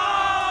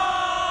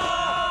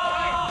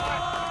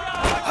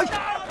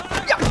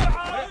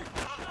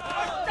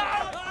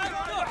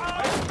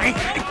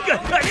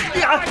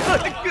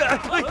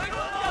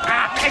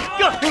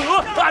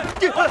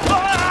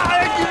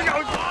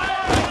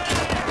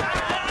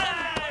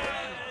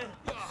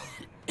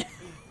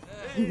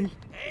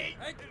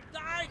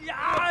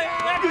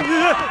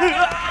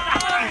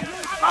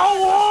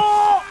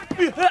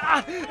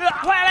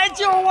来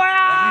救我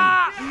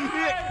呀！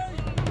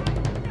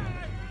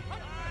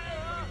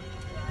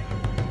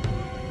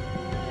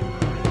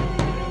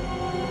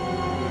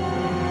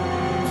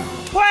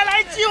快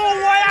来救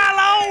我呀，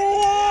老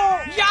五！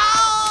呀！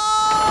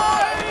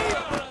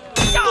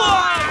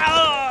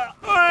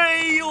哎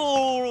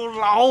呦，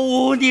老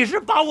五，你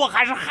是帮我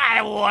还是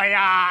害我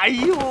呀？哎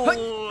呦，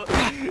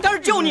当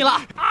然救你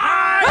了！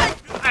哎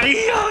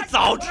呀，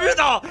早知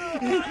道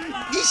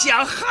你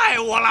想害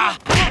我了！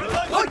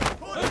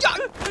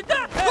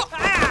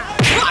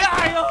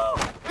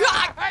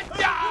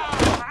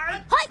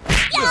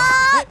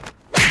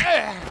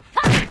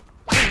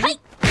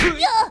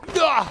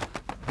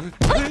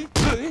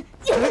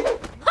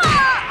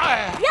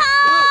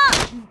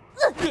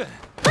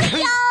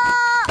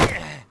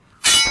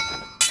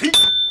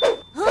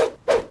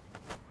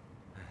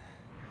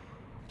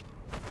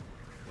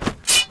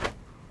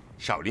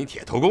少林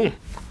铁头功，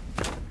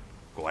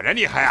果然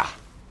厉害啊！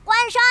关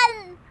山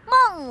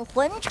梦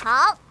魂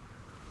长，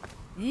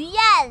余雁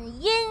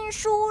音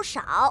书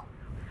少。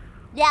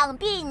两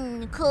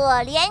鬓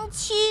可怜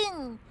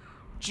青，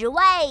只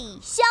为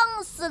相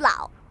思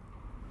老。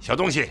小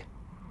东西，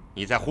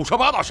你在胡说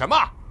八道什么？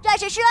这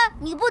是诗，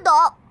你不懂。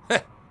哼，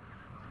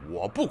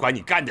我不管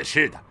你干的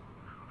湿的，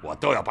我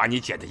都要把你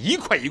剪得一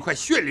块一块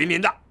血淋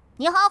淋的。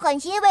你好狠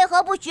心，为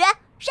何不学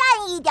善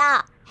意一点？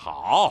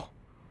好，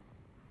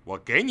我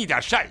给你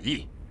点善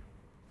意。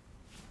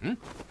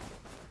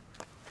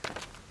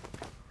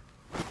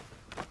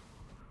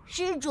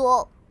施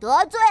主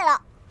得罪了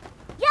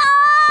呀！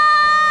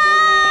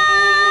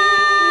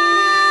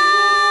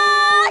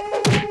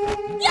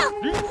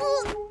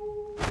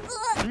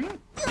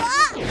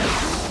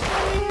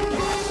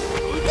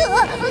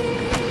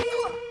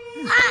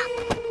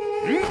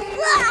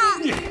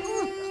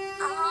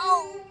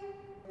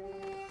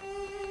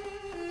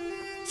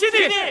师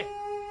弟，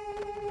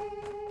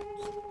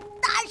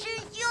大师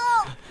兄，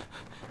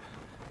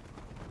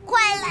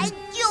快来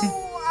救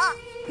我！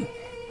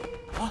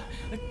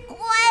快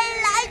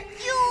来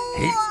救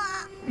我！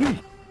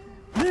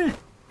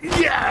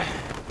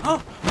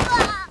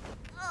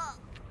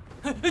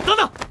等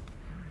等，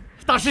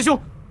大师兄，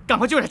赶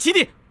快救下七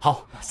弟。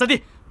好，三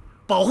弟，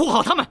保护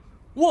好他们。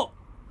我，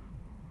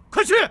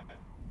快去！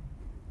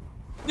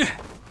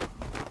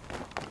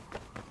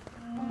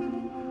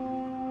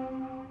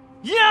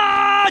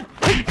呀！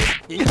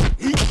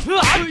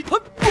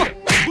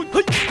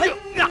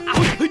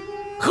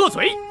喝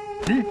嘴！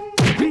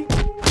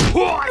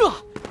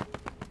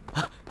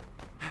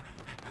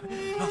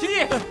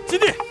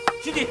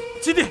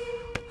七弟！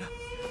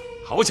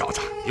好小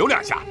子，有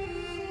两下，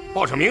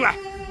报上名来。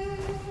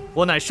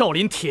我乃少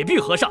林铁臂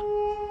和尚。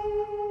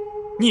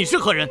你是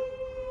何人？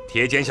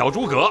铁剪小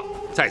诸葛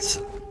在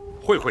此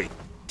会会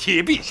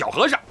铁臂小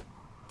和尚。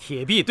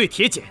铁臂对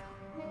铁剪，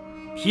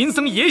贫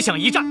僧也想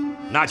一战。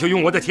那就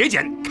用我的铁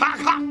剪，咔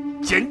咔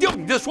剪掉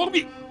你的双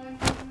臂。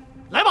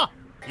来吧！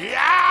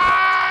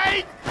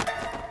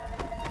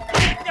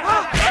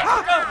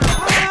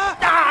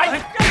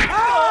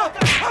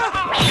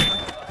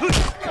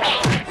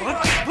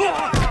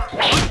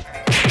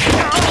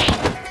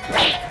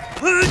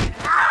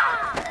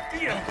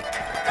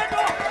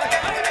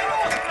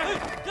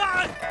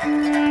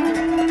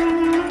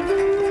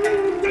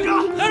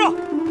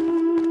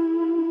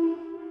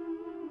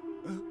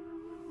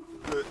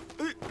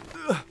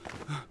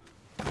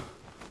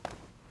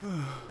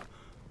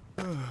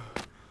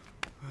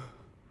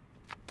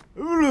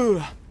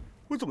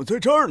我怎么在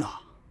这儿呢？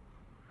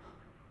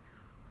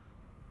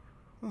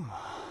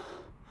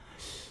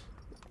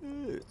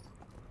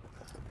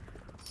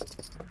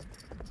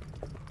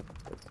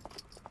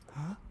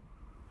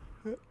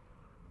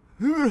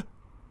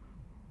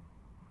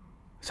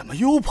怎么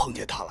又碰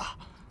见他了？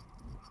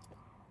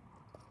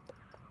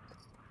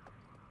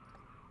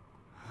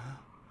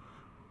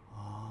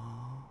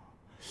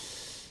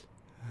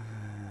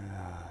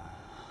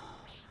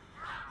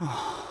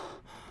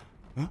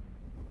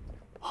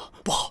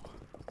不好，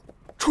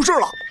出事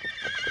了！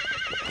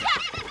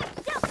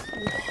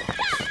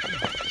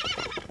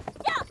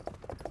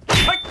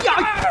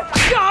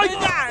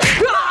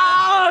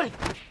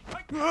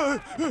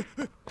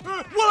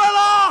我来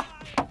了！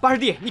八师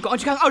弟，你赶快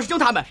去看看二师兄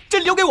他们，这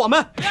里留给我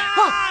们。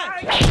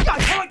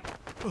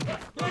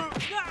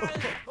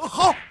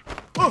好，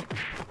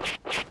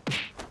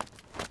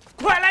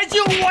快来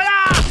救我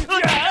呀！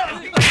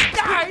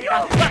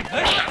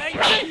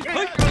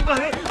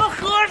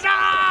和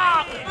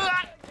尚，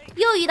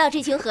又遇到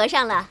这群和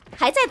尚了，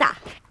还在打。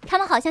他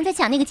们好像在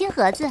抢那个金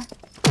盒子。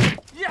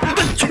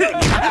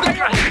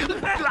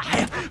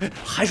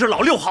还是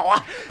老六好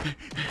啊！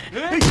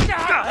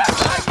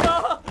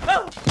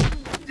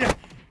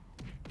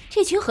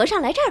这群和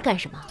尚来这儿干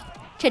什么？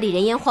这里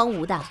人烟荒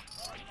芜的，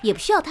也不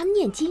需要他们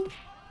念经，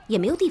也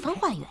没有地方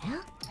化缘啊。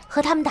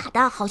和他们打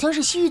的好像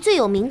是西域最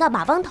有名的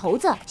马帮头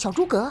子小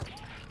诸葛。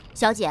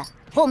小姐，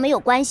和我们没有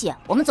关系，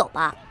我们走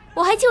吧。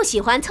我还就喜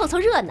欢凑凑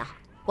热闹，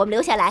我们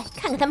留下来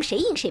看看他们谁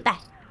赢谁败。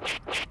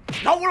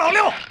老五、老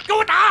六，给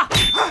我打！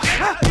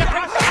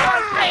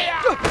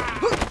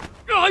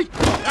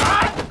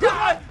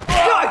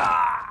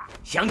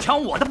想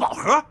抢我的宝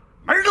盒，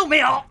门都没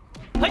有！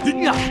我捡！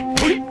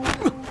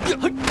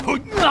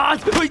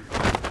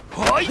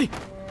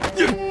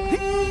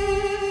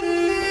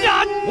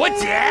我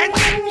捡！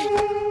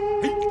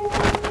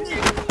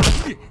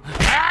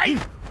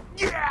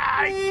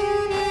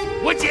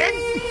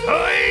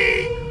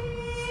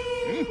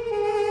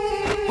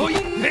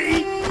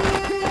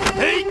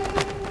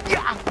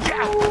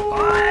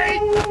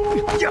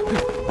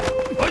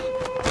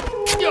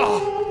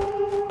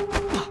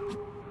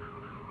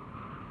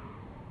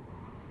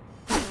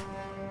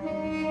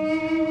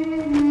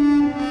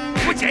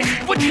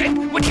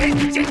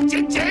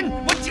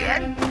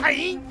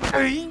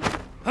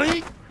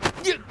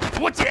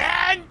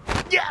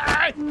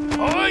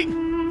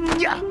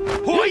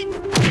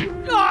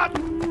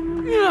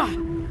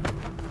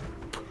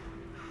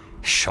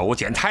手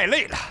剪太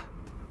累了。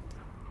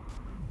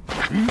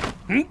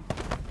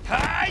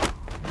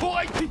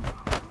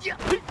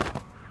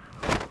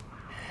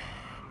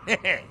嘿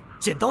嘿，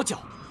剪刀脚。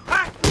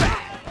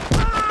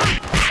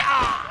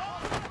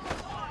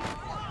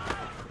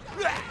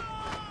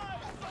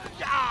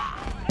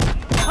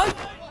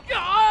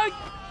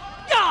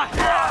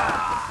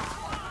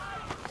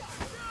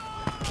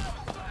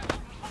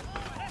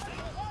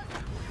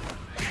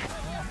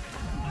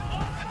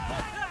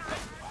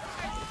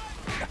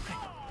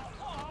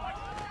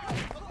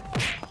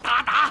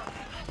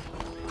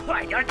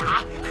快点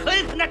打，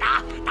狠狠的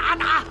打，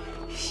打！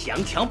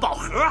想抢宝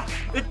盒，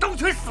都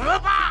去死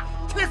吧！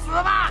去死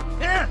吧！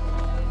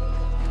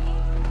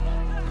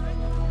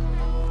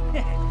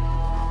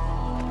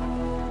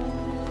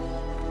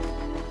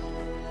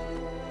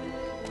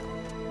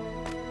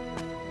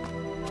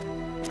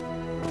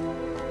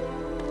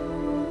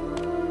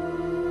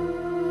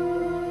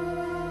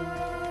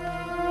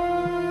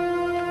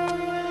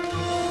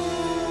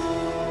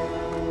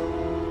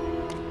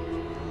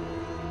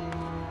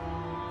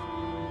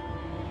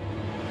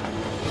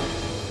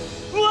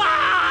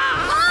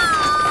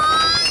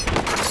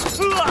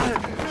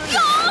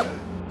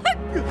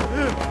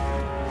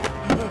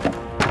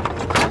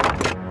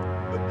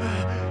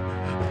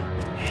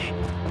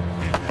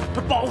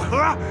宝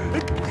盒，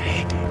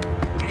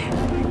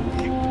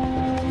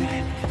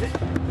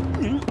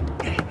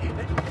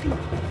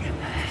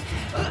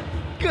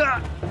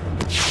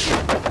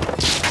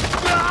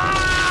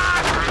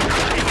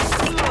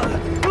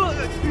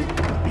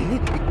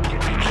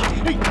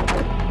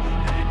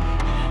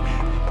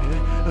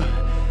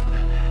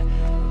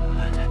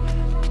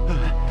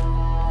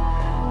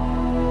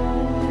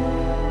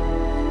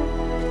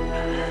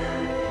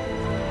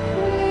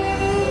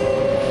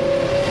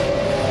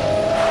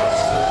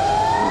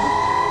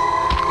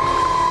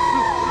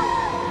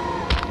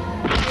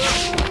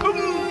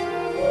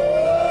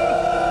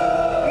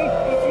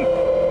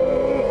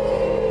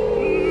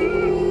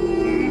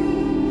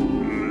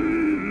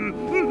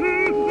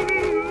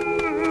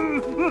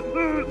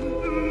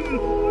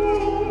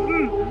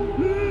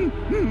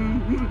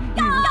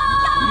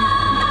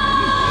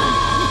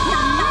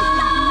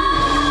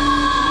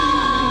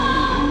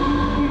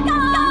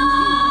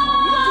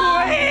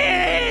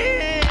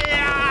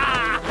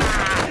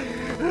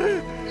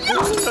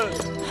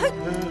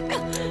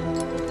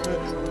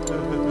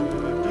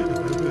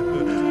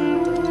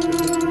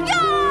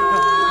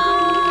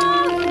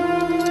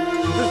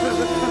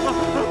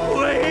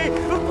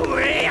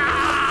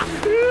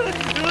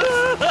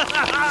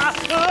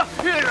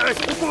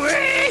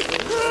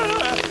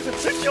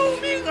救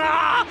命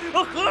啊！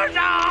和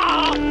尚，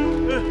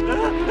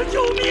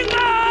救命啊！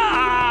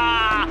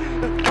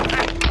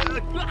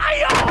哎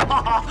呦！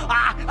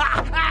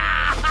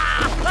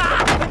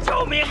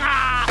救命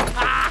啊！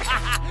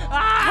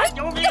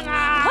救命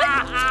啊！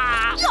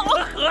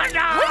和尚，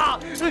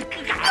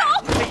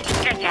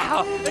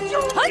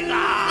救命啊！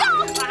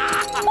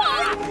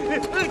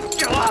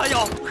哎呦，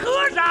和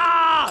尚！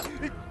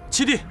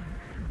七弟，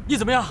你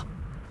怎么样？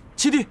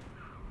七弟。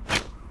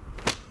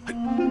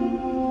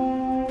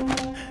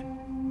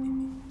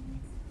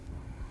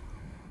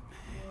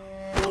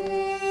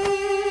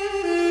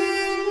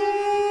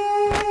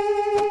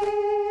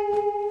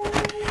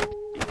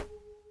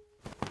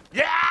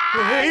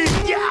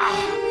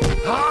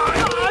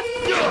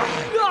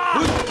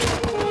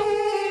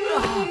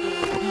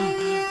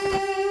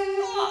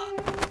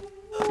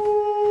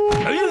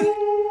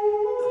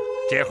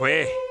 这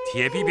回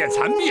铁臂变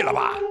残臂了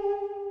吧？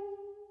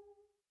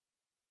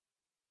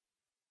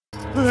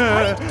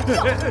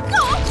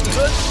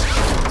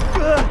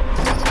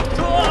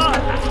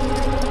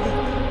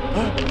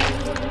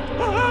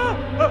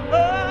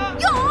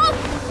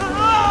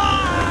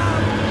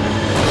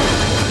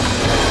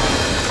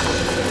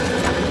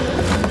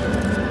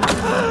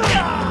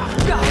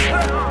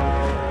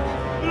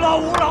老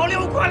五、老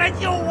六，快来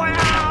救我呀！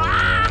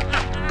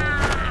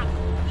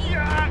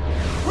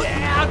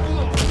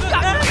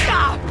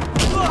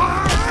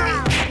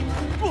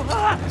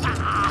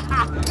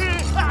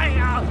哎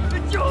呀！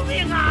救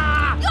命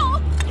啊！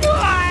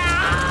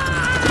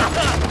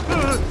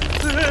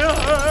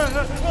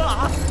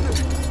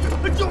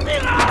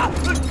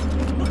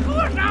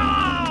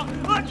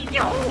宝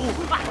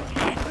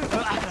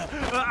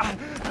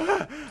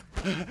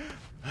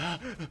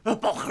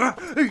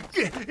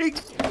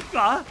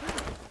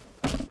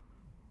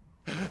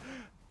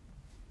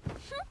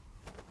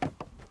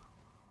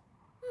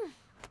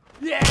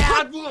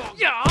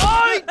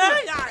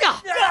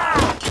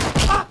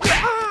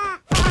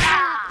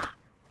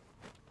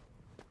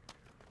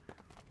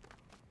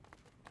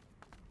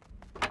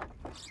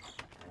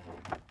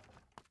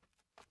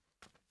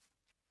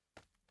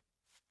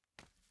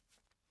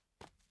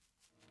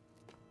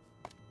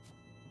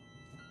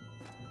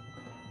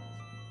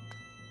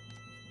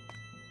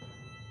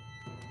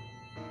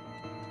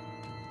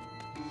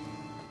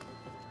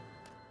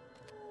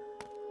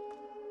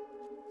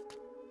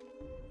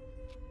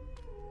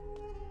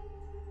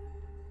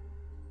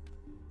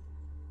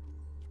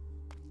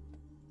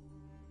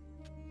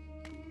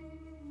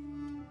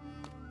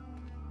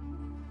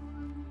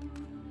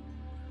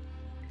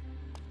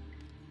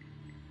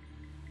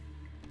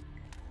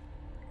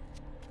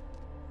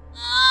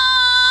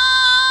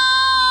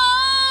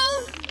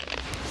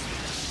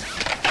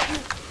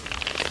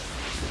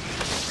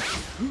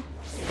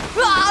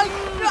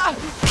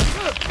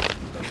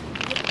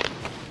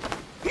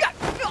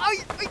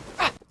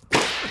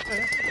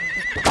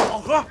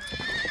盒，啊！宝盒，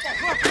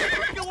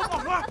给我宝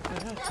盒！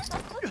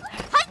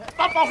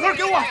把宝盒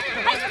给我！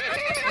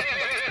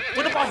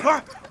我的宝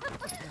盒！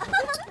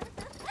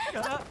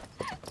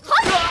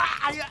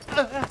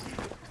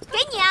给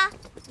你啊！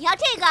你要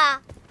这个，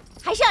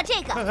还是要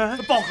这个？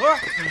宝盒，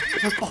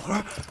宝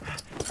盒。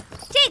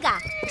这个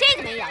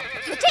没有，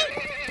有这个。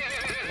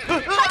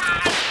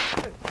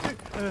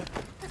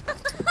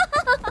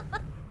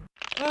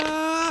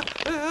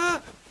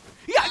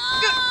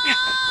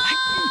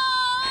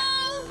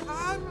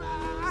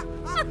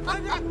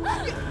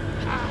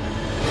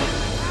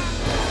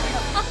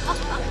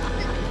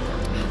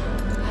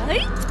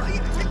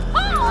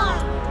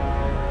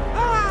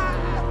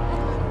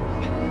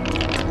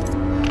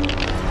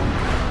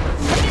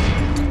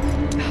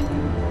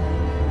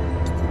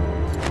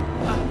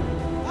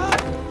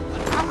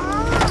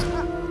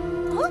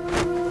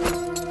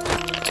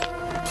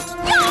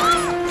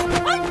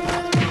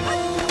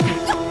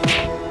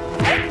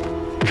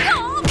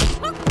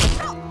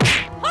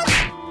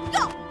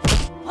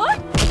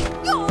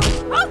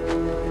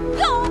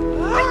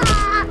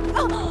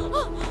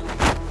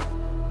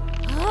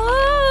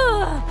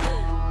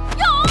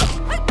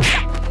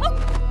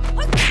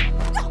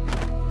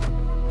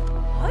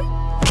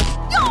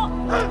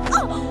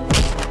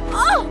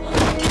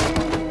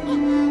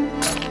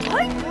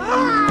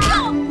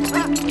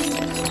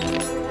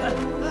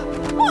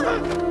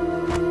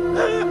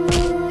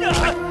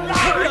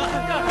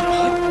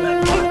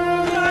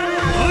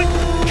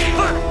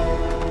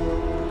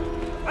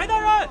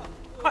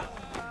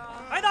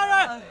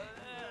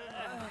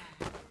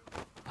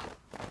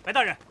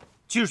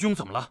七师兄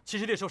怎么了？七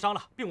师弟受伤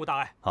了，并无大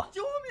碍。啊！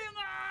救命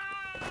啊！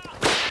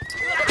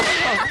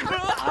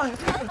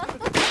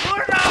和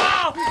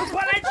尚，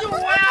快来救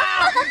我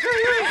呀！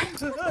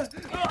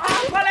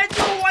快来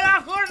救我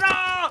呀，和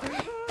尚！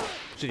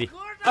师弟，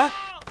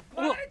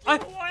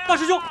大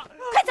师兄，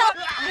快走！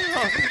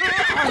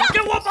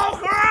给我宝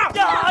盒！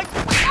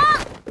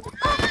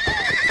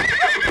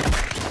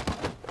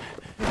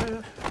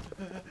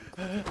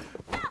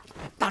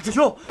大师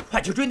兄，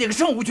快去追那个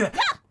圣物去！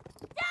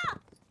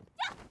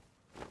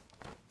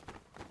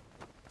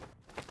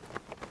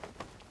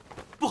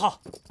不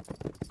好！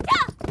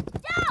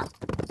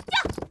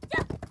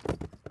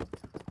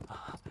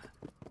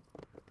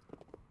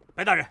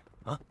白大人，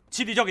啊，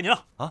七弟交给您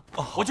了啊！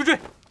我去追。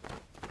站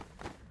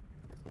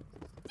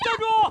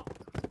住！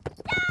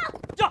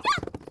站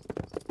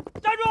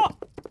住！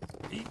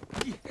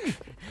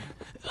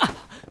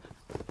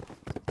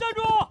站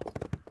住！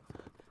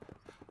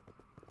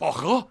宝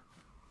盒。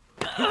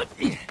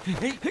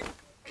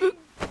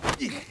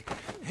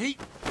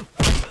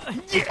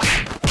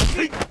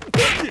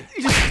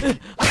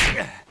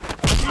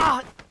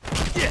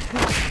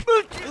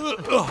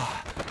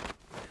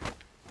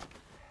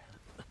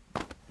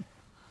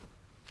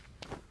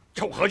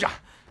臭和尚，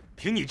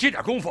凭你这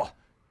点功夫，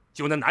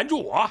就能难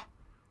住我？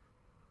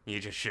你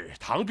这是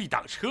螳臂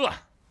挡车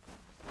啊！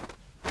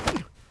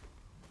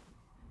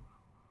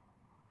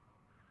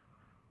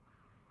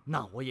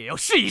那我也要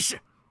试一试。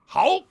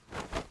好。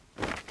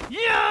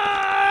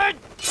呀！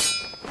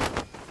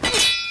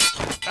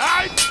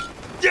哎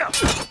呀！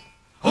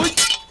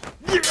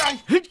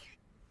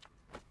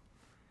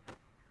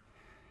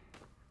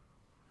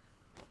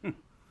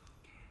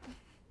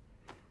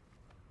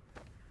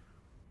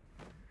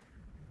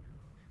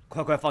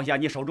快放下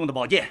你手中的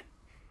宝剑！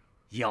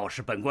要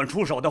是本官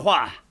出手的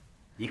话，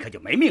你可就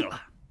没命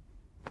了。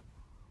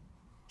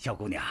小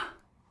姑娘，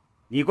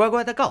你乖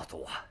乖的告诉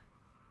我，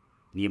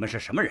你们是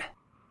什么人？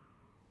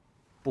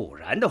不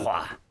然的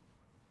话，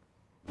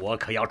我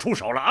可要出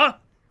手了啊！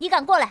你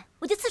敢过来，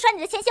我就刺穿你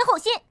的前心后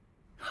心！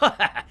哈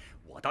哈，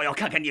我倒要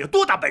看看你有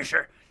多大本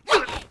事！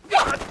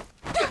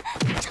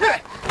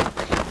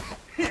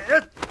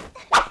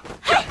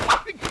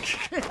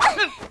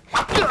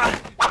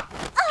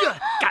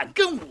敢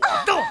跟我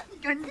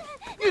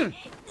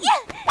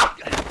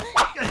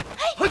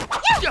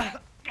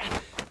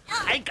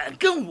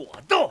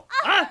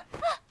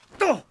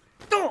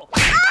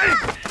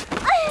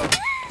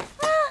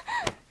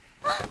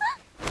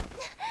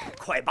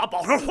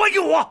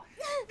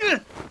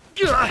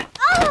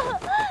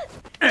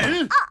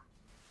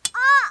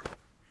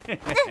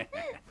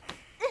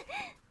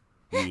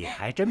你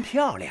还真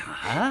漂亮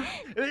啊！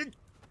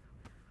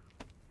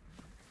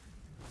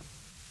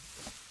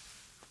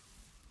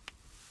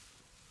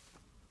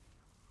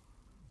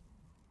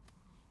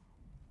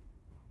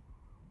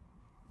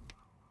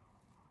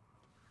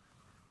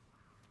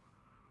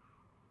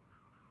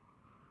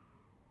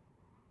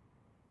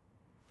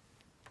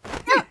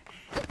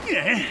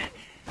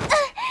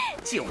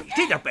就你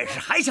这点本事，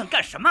还想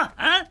干什么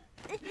啊？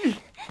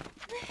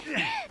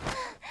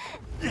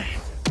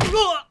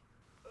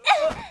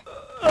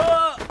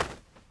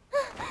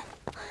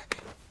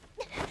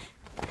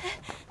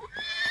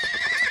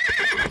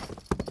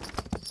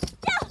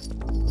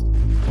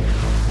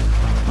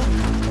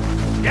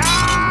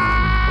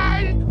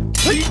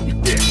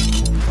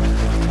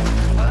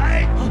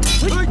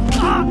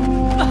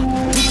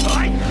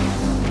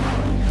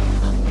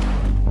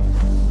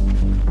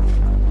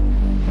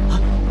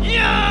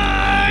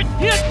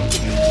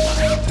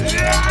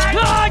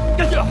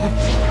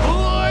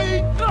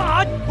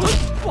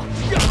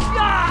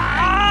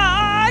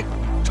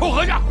臭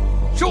和尚，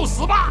受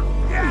死吧！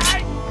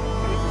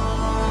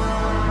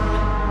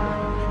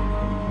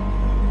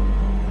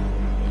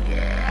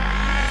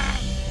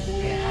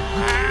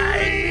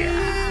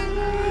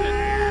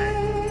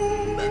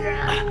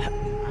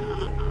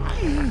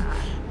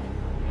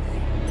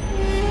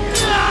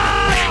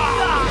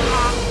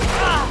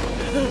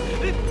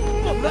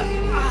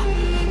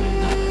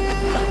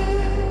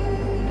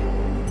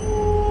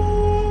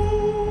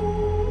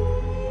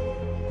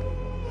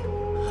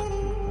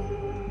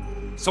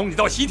送你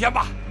到西天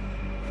吧。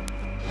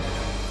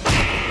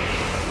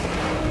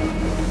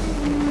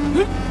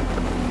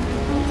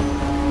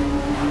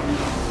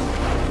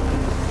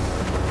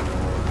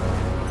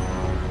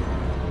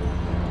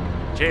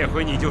这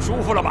回你就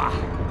舒服了吧？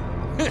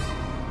哼！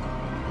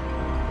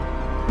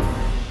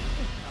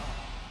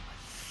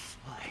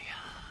哎呀，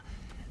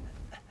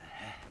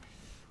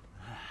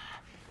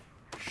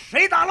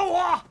谁打了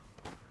我？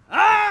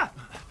啊！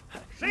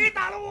谁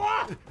打了我？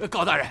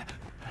高大人，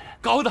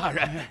高大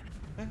人。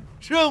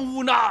任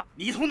务呢？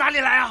你从哪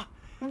里来啊？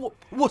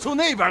我从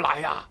那边来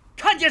呀。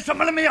看见什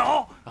么了没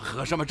有？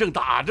和尚们正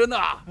打着呢。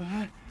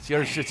今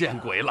儿是见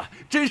鬼了，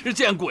真是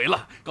见鬼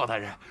了！高大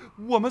人，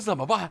我们怎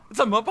么办？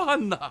怎么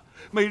办呢？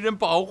没人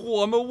保护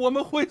我们，我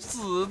们会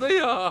死的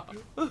呀！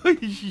哎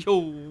呦，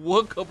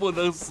我可不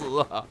能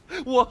死啊！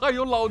我还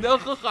有老娘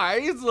和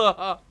孩子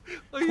啊！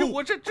哎呦，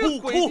我这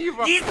鬼地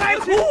方！你再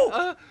哭，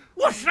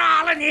我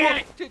杀了你！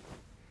这，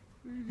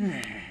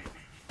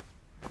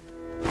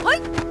哎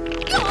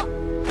呀！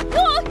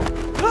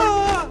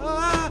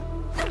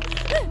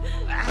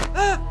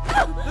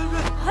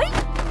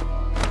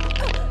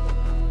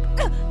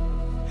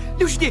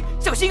六师弟，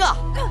小心啊！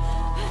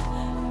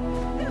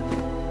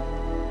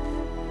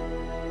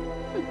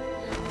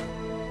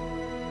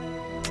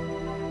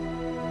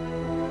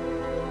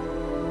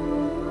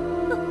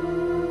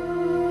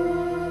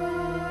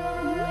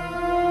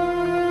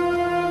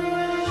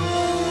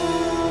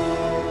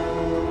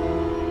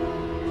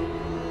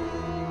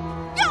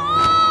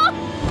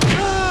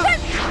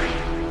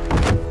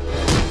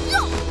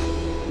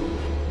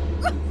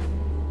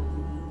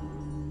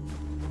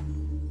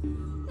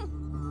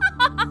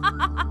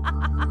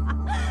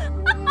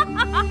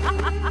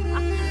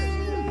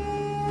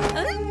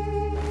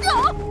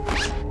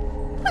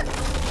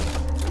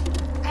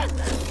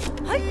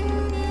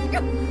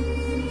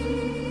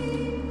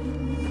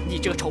你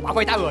这个丑八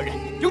怪大恶人，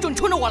有种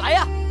冲着我来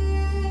呀！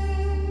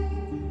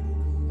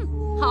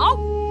好，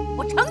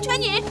我成全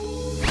你。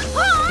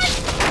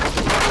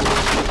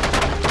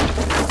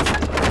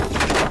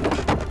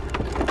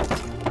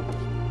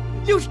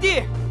六师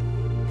弟，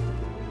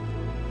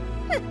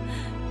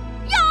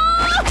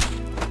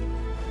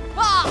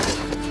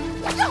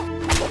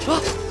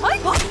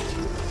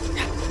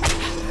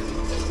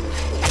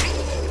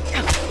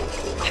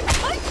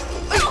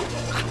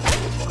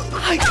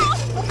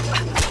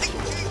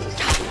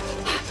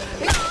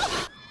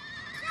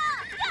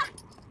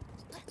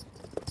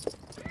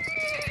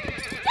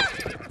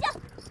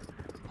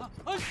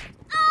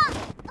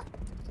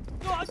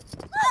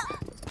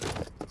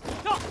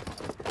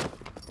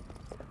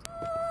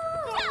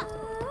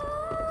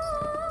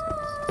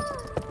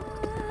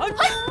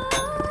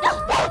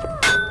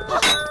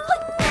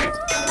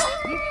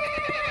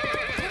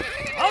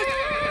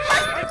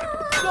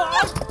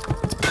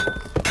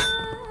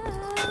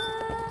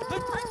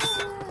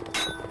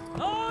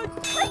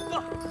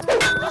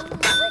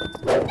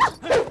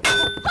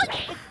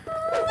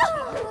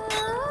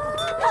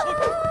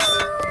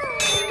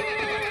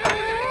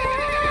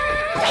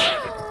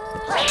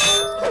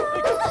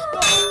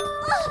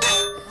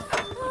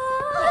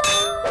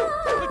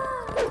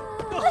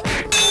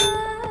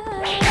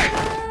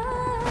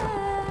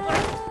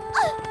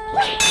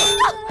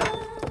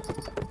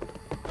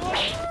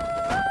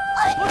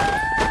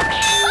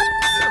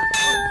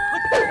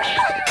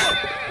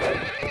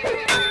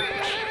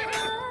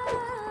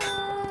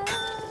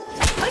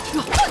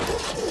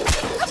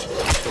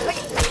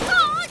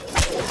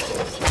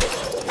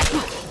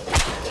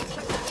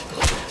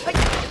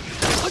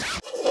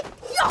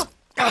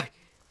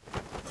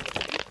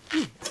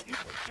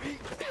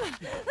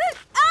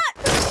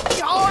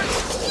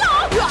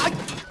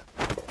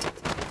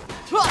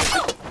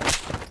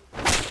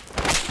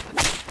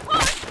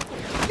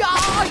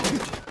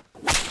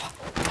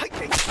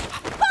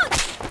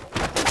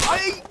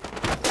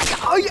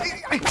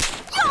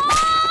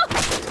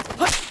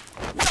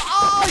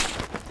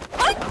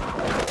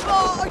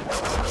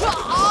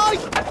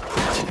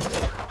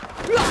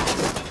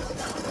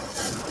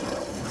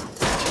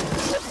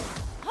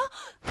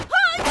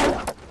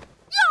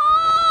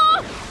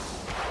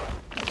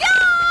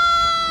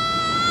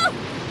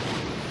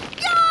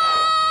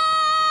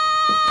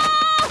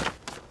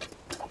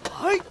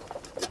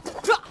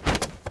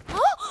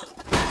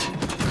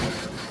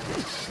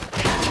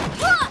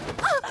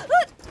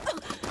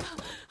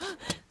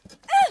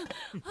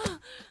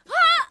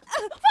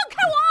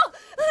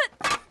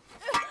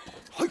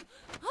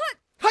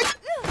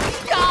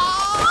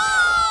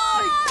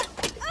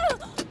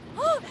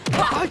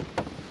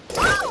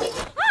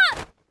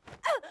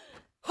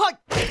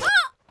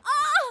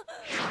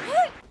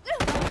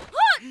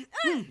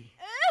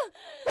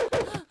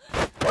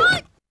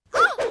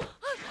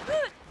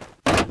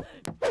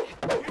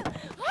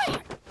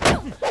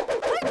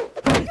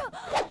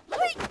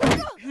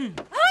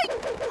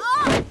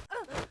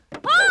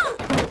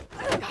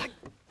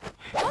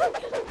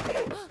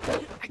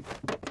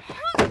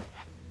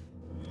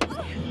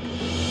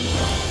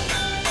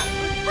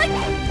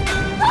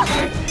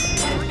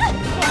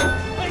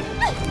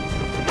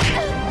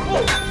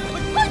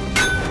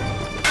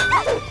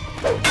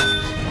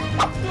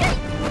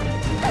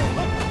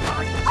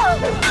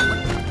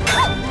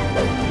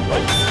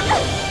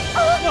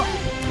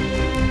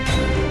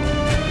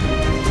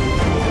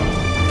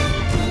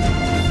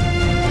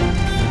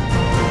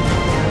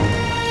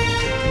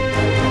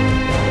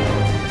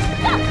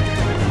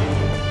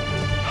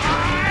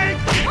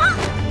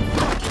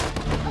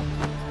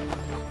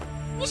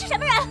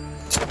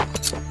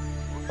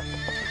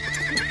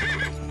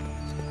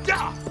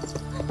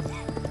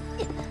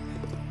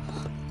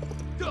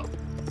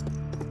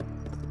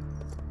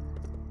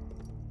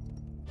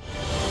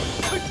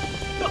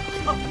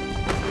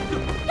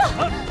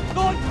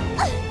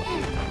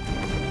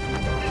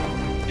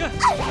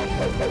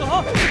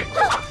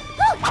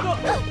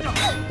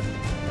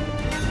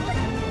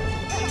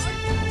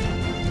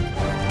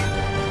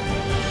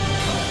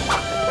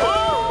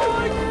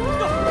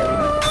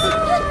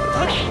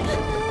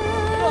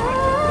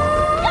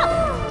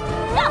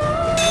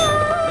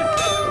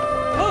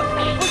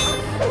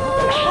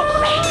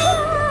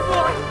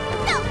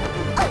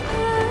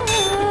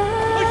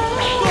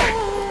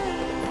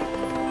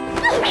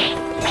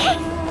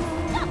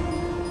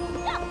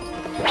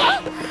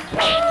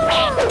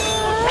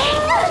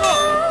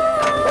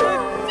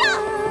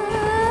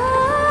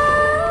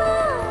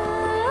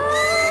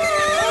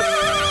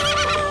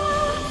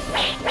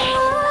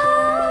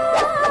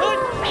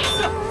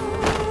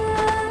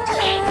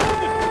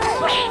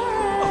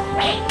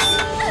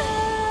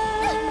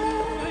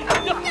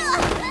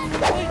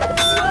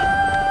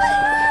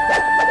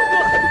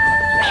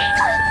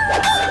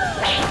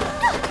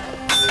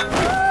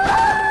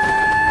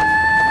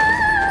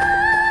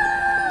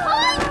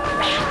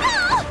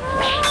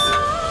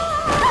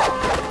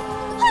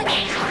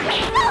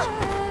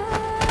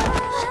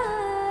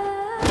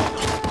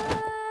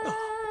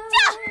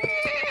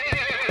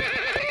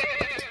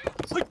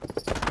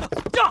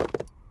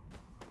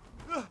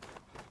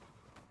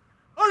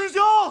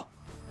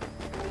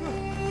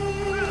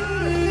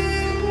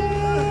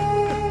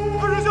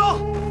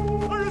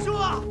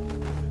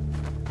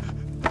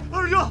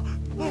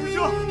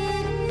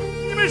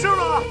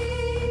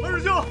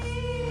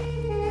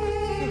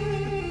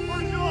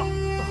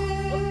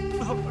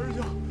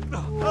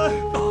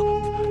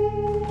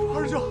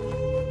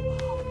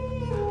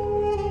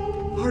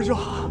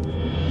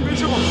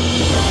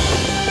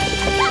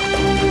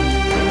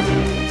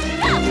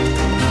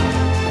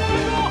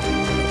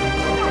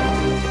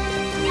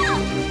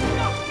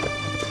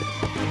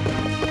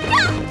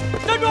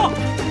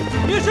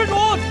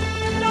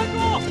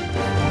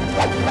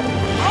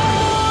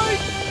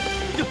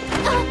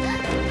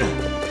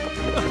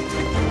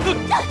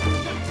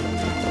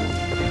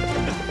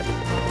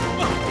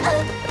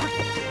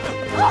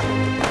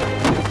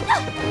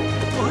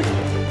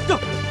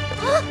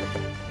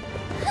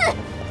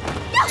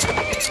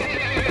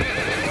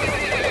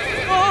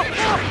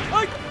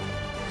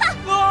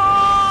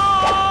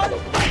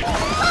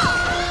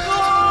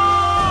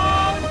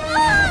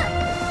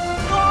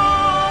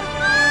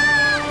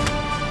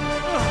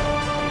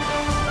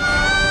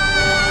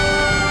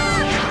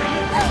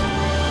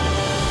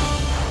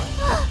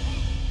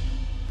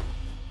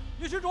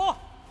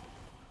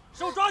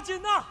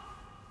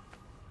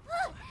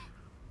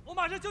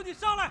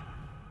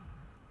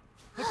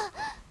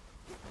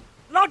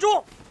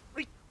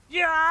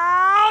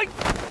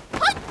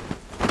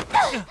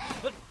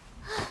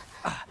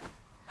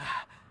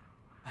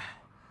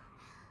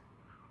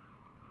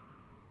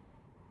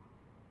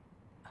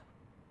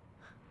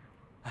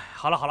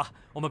好了好了，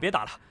我们别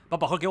打了，把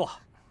宝盒给我。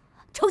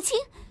仇青，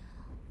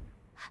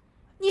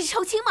你是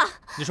仇青吗？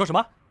你说什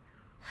么？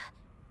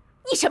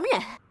你什么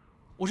人？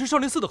我是少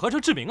林寺的和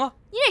尚志明啊。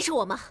你认识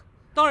我吗？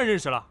当然认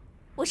识了。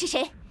我是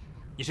谁？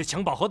你是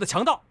抢宝盒的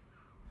强盗。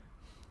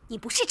你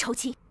不是仇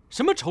青。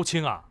什么仇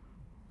青啊？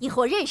你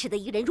和我认识的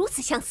一个人如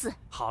此相似。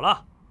好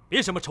了，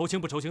别什么仇青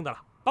不仇青的了，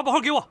把宝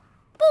盒给我。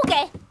不给。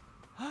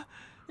啊，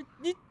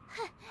你。主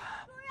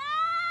人，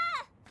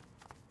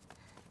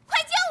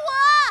快救我！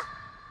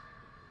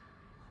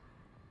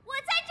我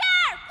在这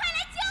儿，快来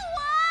救我！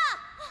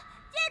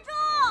接住！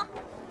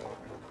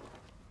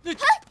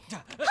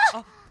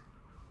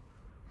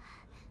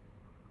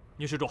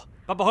女施主，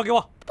把宝盒给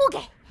我。不给。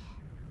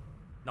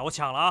那那我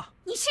抢了啊！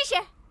你试试。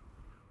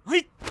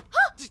嘿，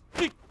志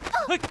明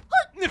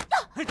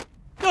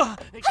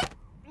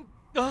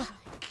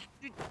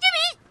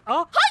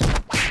啊！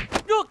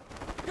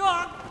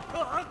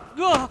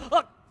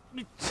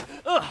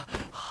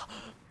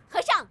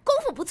和尚功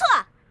夫不错，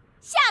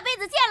下辈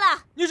子见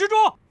了。女施主，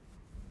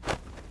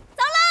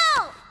走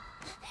喽！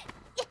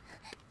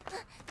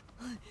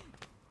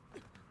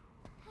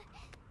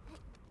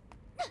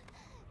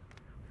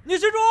女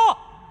施主，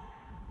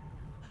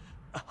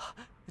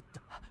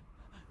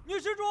女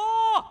施主。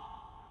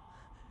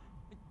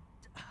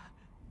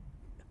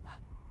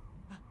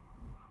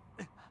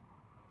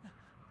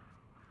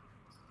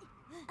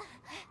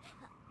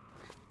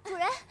主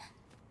人，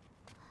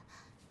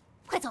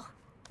快走！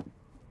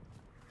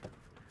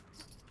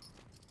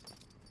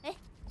哎，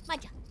慢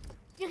着，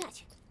扔下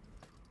去。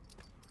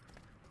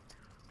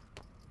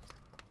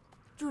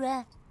主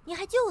人，您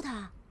还救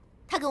他？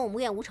他跟我们无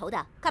冤无仇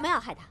的，干嘛要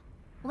害他？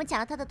我们抢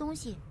了他的东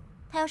西，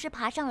他要是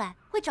爬上来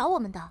会找我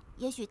们的，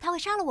也许他会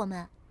杀了我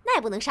们。那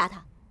也不能杀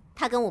他，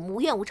他跟我们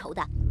无冤无仇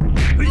的。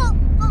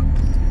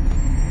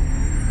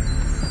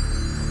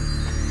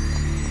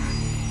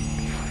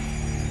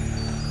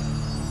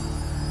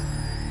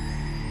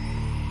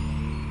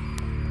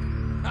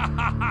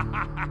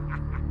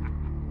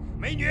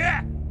美女，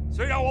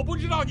虽然我不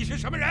知道你是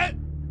什么人，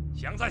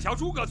想在小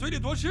诸葛嘴里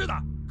夺吃的，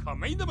可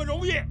没那么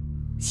容易。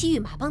西域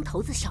马帮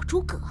头子小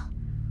诸葛，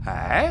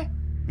哎，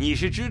你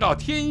是知道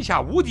天下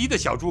无敌的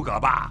小诸葛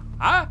吧？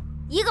啊，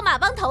一个马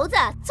帮头子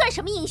算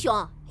什么英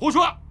雄？胡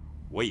说！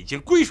我已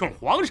经归顺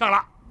皇上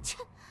了。切，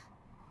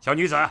小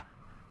女子，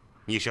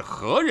你是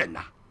何人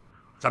呐？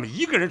怎么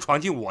一个人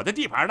闯进我的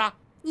地盘呢？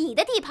你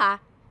的地盘？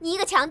你一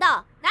个强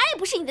盗，哪也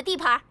不是你的地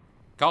盘。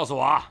告诉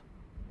我，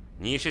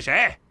你是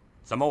谁？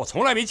怎么我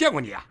从来没见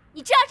过你啊？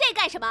你知道这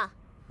干什么？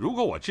如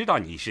果我知道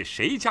你是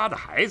谁家的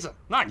孩子，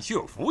那你就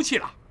有福气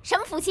了。什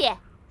么福气？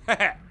嘿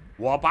嘿，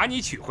我把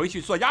你娶回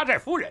去做压寨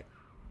夫人，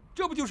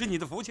这不就是你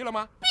的福气了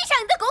吗？闭上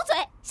你的狗嘴，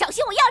小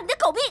心我要你的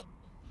狗命！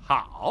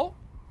好，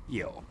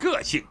有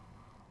个性，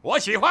我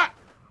喜欢。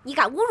你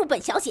敢侮辱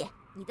本小姐，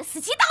你的死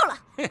期到了！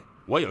哼，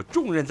我有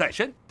重任在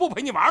身，不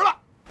陪你玩了。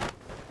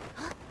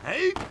哎，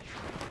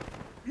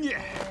你，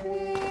哎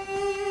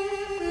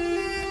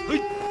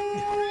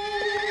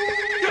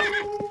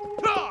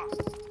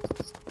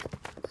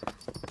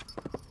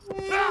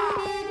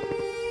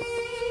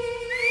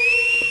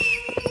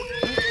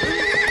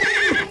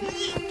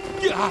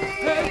呀！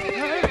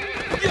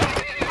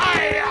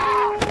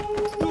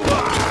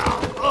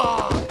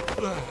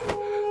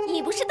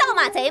你不是盗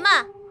马贼吗？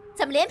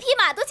怎么连匹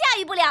马都驾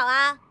驭不了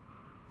啊？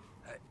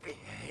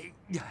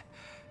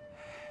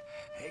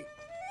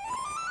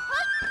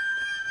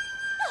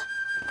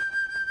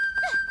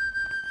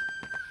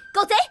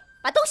狗贼，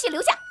把东西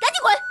留下，赶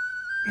紧滚！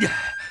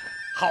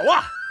好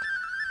啊，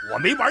我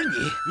没玩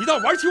你，你倒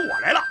玩起我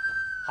来了。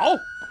好，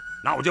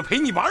那我就陪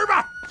你玩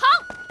吧。好。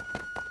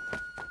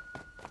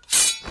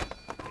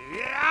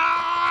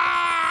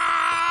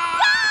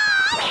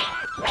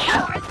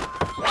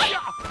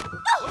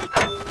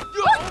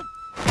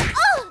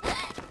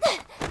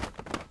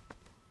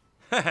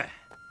嘿嘿，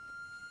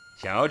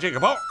想要这个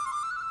包，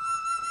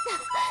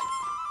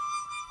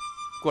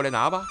过来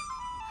拿吧。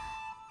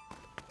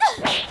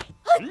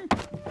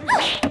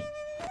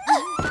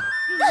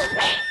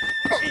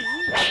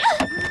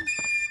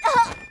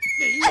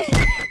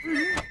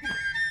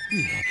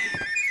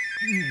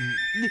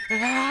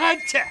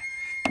切！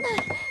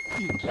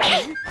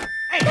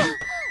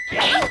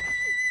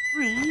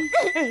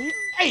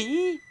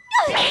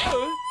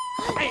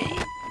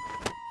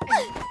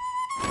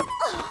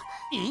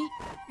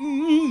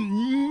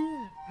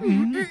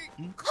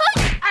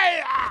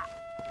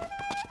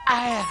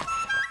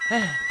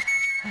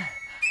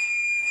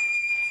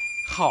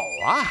好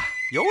啊，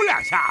有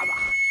两下子。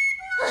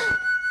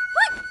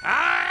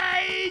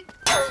哎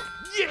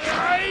耶！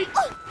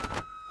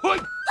嘿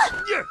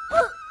耶！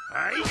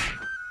哎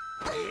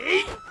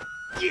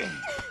耶！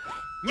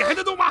你还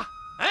能动吗？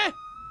哎！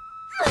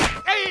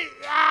哎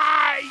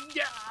呀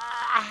呀！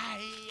哎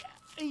呀！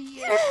哎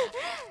呀！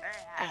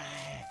哎！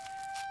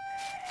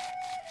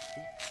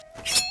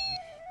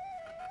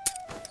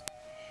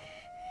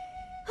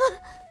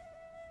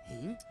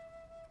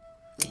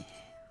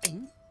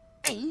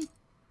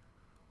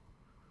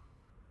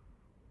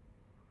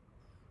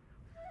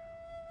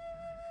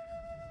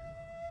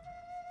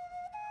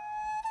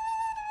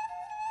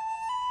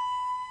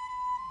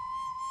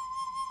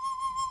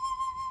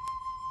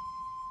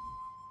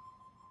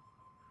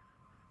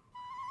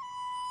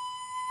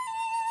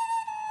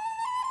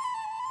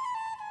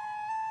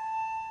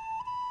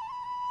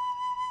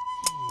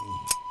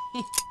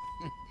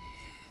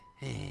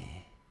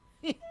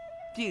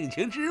定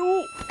情之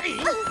物。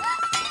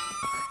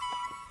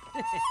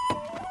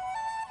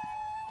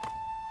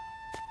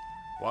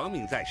亡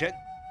命在身，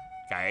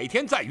改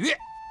天再约。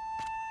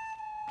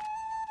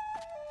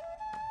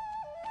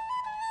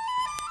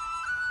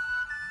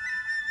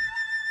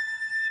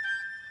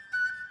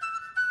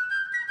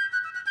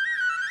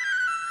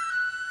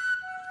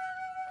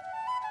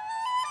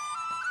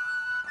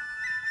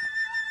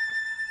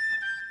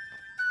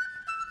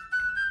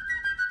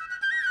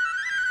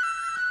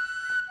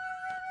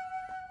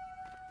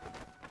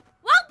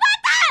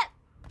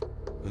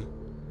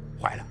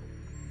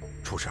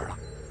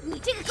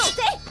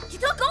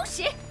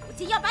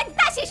今要把你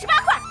大卸18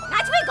块，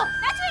拿去喂狗，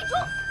拿去喂猪！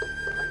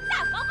混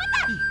蛋，王八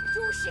蛋，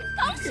猪屎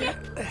狗屎，去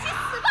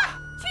死吧！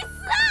去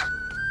死啊！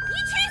你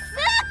去死，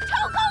臭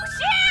狗屎！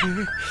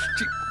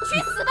去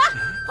死吧，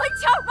混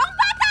球王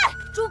八蛋，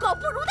猪狗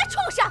不如的畜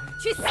生！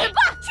去死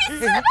吧！去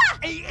死吧！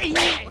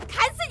我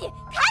砍死你！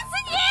砍死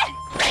你！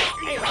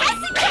砍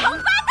死你这王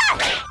八蛋！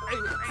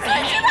死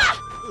去吧，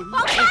王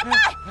八蛋！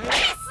去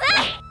死！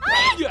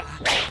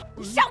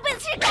你上辈子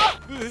是狗，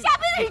下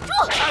辈子是猪，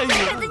这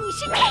辈子你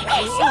是臭狗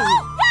熊！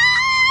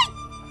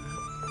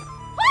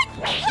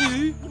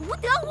你无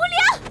德无良，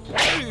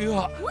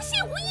无信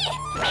无义，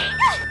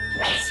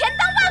千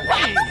刀万剐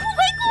都不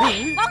为过，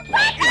王八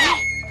蛋！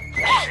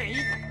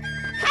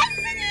砍死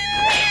你！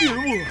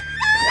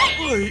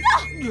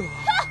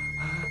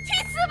去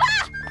死吧！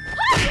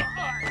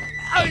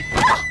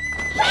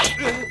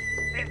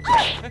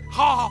好，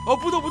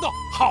不斗不斗，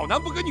好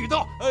男不跟女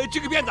斗。这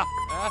个辫子，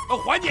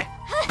还你。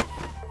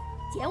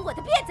捡我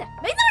的辫子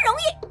没那么容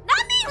易，拿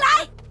命来！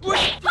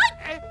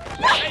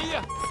哎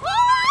呀！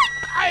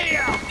哎呀！哎呀！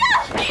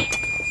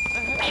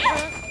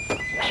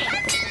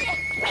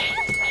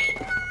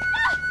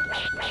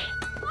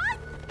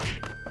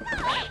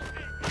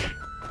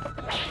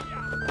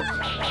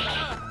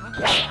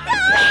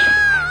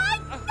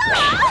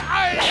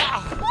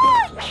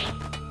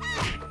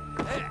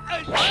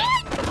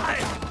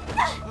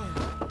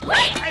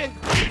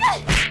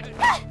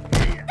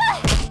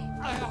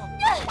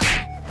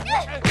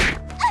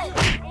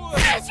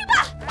死去吧！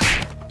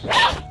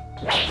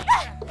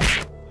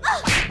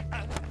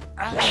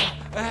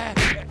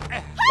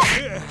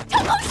臭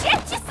狗屎，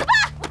去死吧！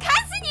我砍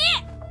死你！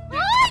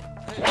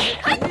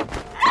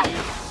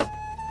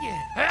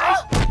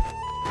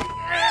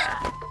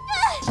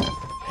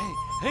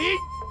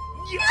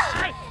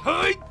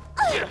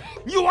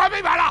你有完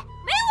没完了？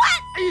没完！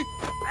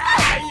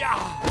哎呀！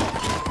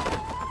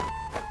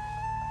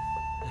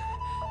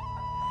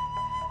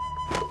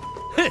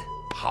哼，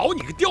好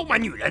你个刁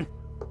蛮女人！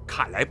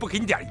看来不给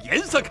你点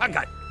颜色看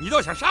看，你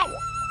倒想杀我，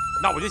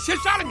那我就先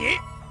杀了你！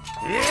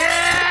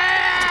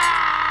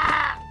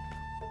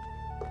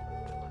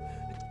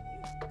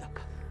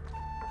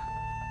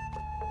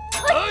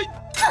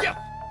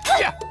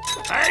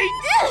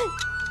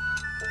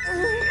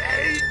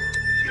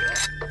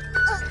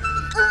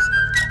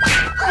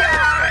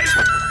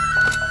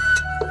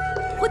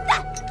混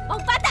蛋，王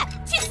八蛋，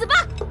去死吧！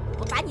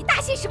我把你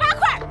大卸18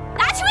块，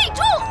拿去喂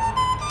猪！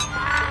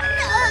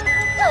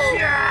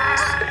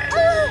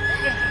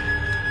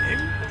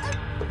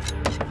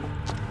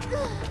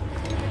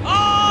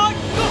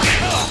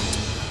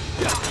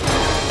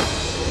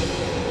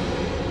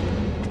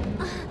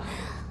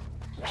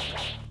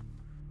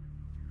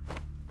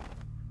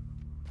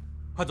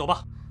快走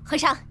吧，和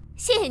尚，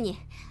谢谢你。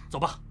走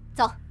吧，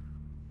走。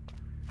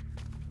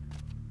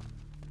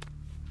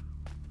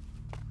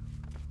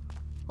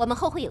我们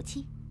后会有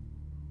期。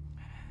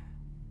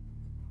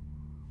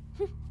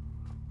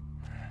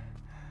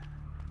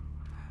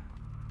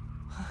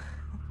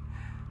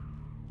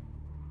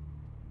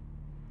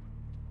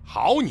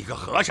好你个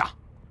和尚，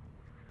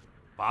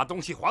把东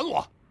西还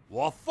我，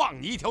我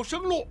放你一条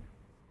生路。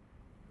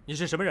你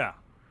是什么人啊？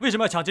为什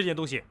么要抢这件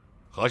东西？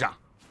和尚，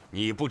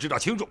你不知道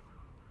轻重。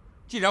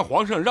既然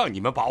皇上让你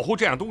们保护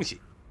这样东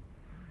西，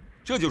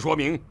这就说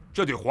明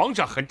这对皇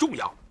上很重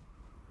要，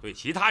对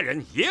其他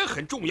人也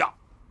很重要。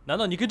难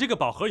道你跟这个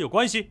宝盒有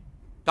关系？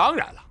当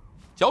然了，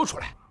交出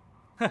来！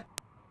哼，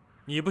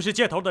你不是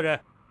接头的人，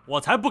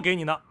我才不给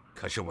你呢。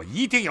可是我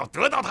一定要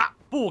得到它。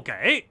不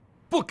给，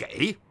不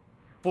给，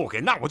不给，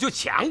那我就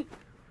抢。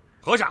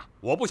和尚，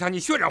我不想你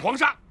血染黄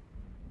沙，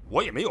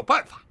我也没有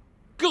办法。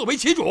各为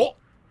其主。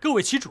各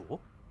为其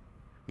主？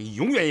你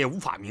永远也无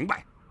法明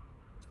白。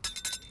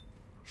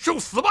受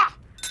死吧！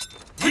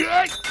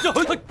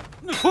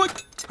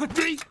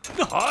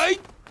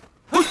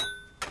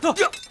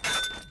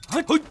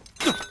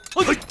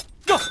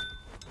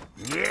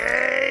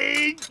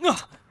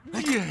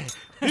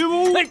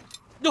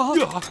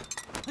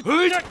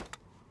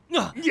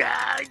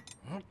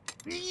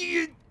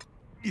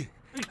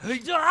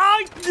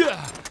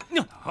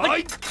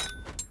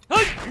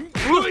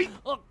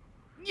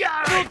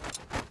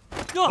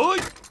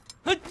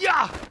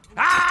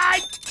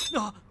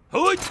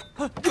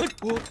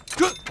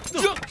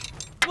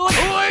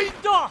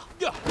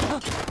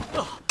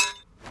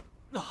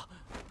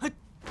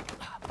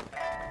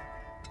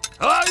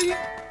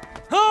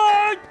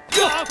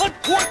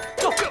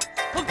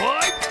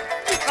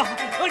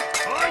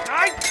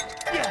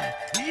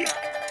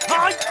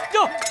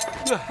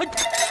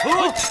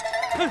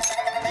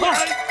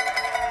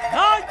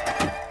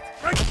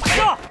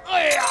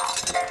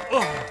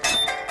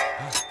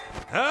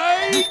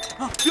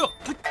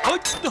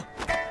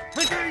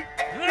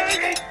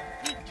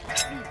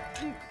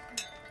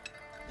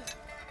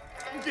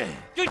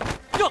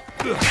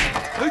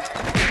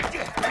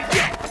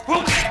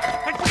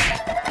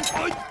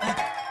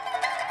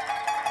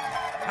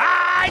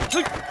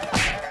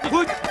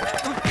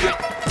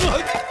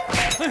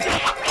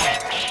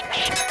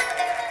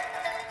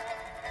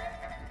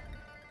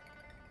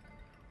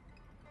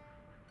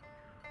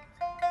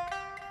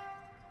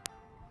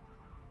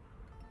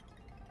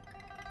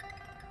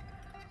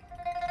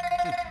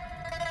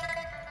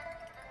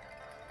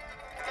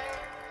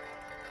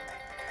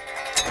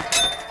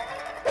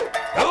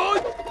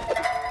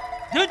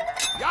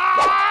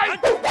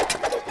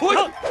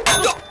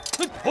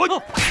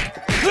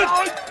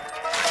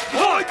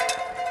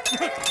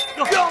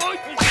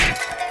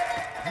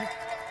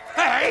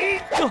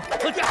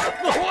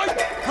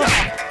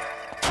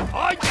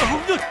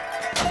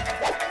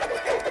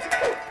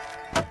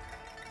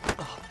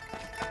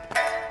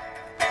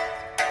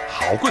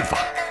好棍法！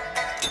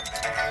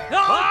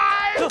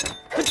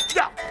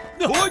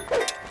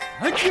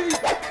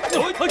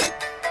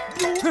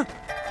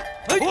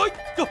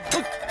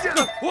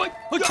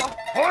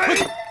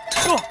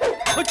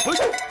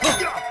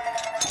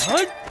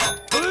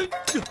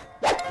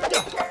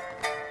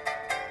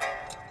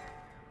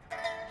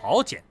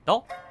好剪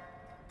刀。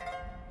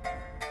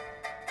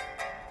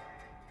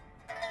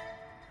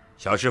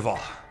小师傅，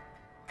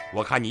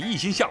我看你一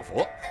心向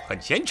佛，很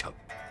虔诚，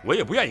我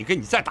也不愿意跟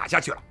你再打下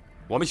去了。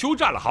我们休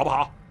战了，好不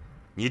好？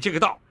你这个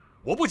道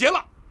我不结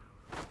了。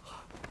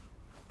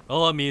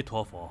阿弥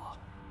陀佛。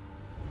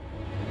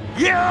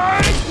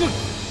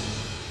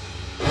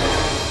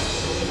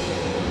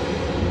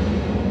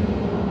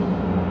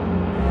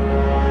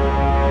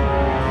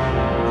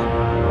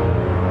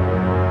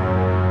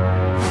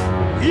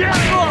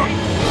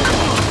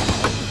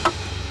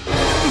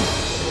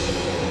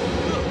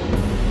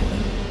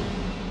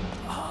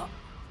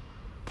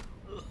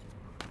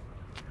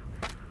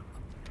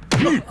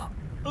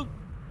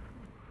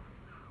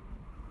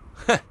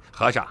哼，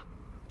和尚，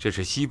这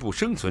是西部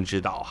生存之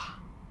道啊！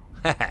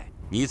嘿嘿，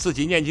你自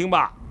己念经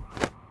吧。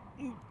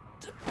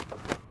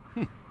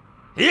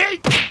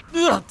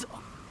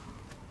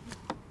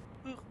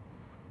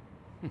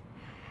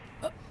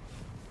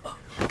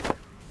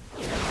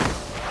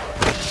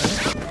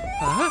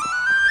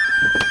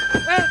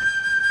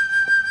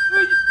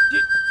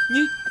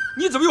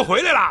你怎么又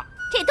回来了？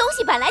这东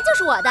西本来就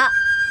是我的。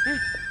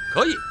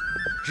可以，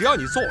只要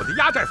你做我的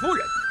压寨夫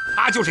人，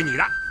它就是你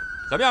的。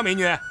怎么样，美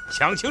女，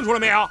想清楚了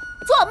没有？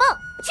做梦，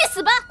去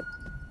死吧！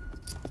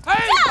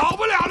哎，跑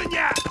不了了你，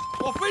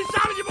我非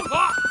杀了你不可！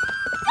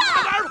你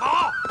往哪儿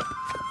跑？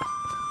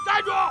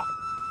站住！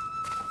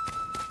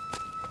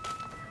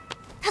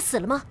他死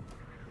了吗？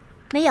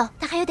没有，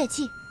他还有点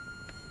气。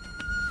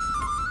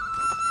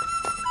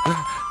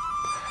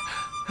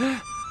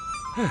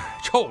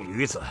臭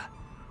女子，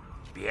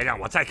别让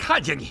我再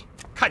看见你！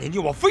看见你，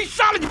我非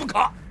杀了你不可！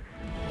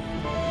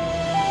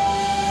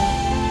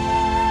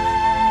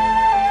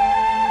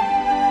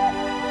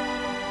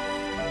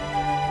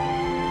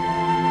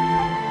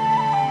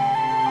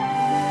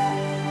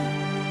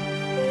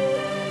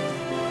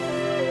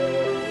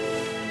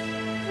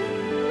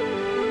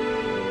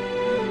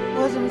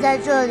我怎么在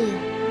这里？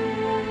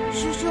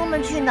师兄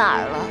们去哪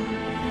儿了？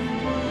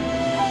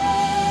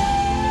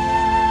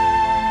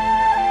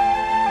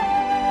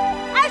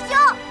二兄，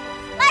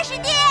二师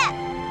弟，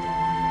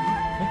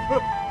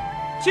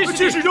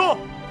七师兄，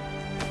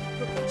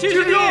七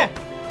师弟，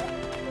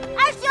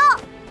二兄，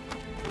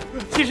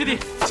七师弟，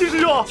七师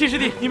兄，七师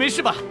弟，你没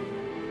事吧？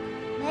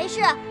没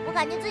事，我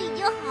感觉自己已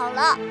经好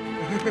了。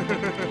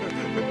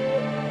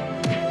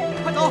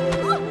快走！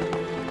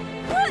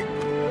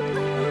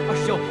二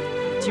师兄，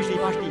七师弟、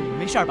八师弟，你们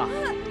没事吧？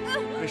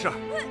没事。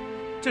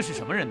这是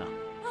什么人呢？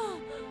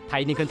他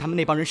一定跟他们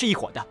那帮人是一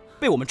伙的，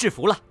被我们制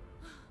服了。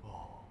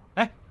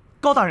哎，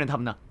高大人他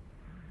们呢？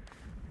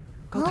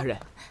高大人，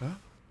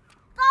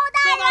高大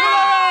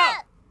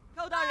人，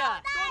高大人，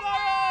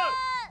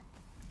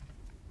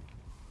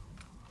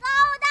高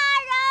大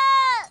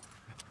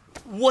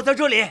人，我在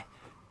这里。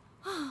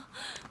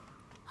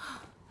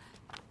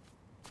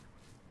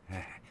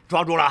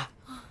抓住了，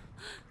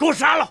给我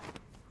杀了！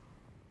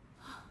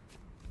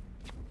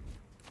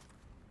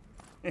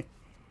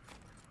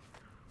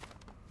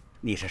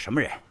你是什么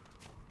人？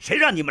谁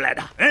让你们来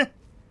的？嗯？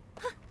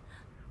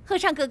和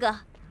尚哥哥，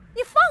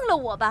你放了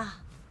我吧！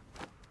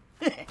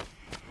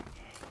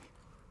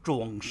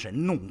装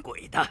神弄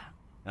鬼的，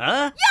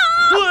啊！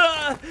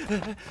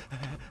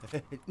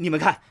你们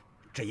看，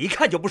这一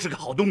看就不是个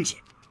好东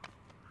西。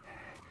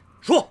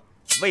说，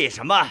为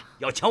什么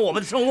要抢我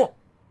们的圣物？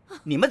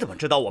你们怎么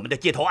知道我们的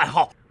接头暗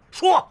号？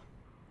说！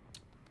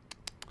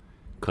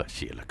可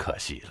惜了，可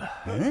惜了。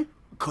嗯，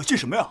可惜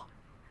什么呀？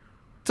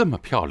这么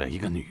漂亮一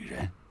个女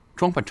人，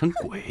装扮成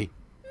鬼，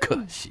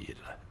可惜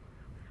了。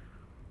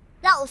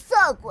老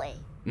色鬼！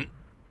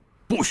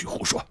不许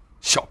胡说，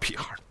小屁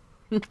孩！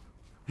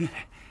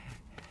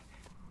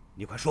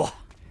你快说，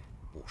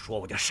不说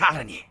我就杀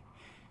了你，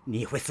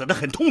你会死得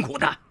很痛苦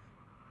的。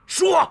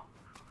说！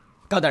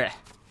高大人，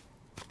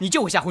你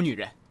就会吓唬女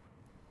人？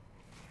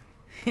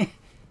哼！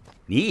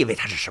你以为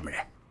他是什么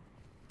人？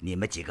你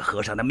们几个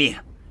和尚的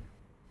命，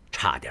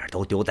差点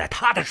都丢在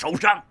他的手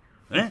上。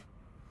嗯，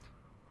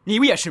你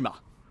们也是吗？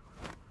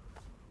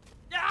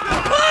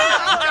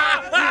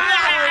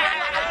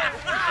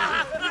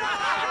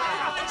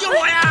救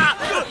我呀！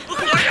和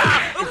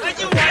尚，快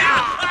救我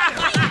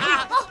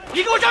呀！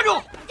你给我站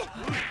住！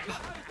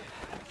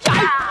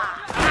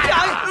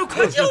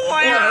快救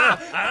我呀！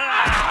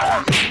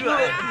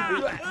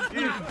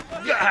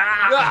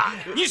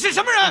你是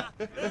什么人？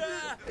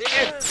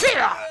是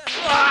啊！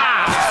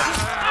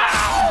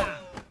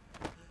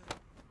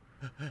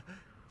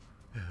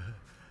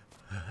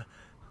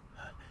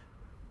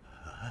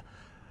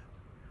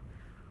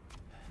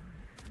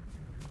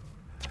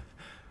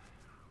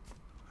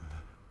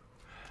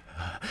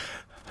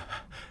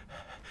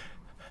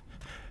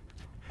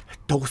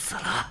都死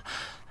了。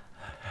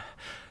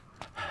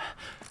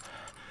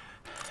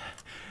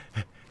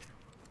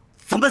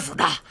怎么死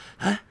的？啊？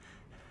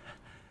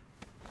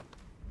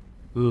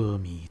阿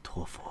弥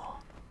陀佛。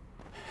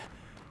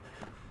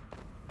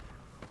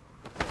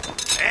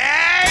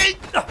哎！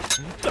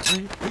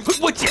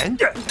我捡！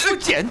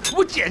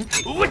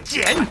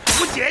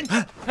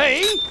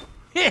哎！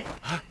嘿！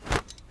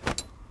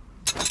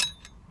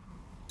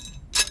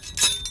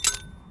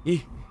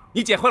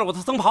你剪坏了我的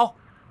僧袍，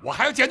我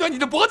还要剪断你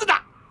的脖子呢！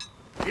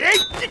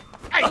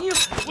哎呦！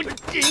我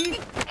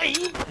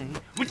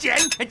剪！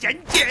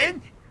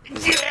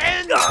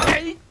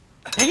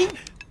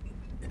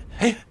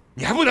哎！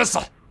你还不能死！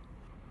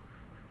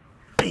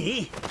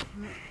去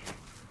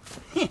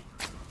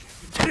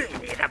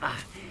你的吧！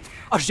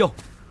二师兄，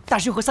大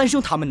师兄和三师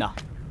兄他们呢？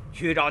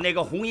去找那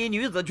个红衣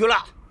女子去了。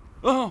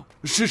哦，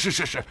是，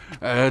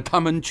他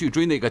们去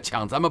追那个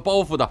抢咱们包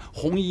袱的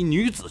红衣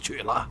女子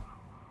去了。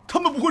他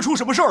们不会出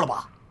什么事了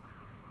吧？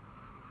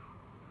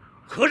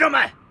和尚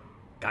们，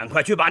赶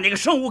快去把那个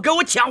圣物给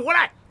我抢回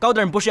来！高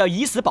大人不是要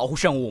以死保护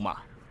圣物吗？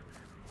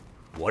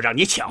我让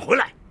你抢回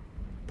来，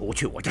不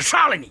去我就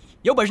杀了你！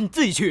有本事你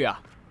自己去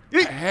啊！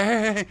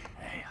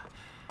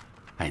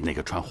那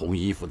个穿红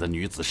衣服的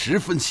女子十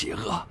分邪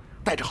恶，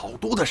带着好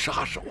多的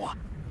杀手啊！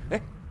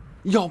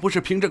要不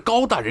是凭着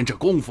高大人这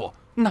功夫，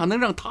哪能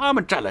让他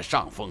们占了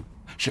上风？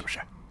是不是？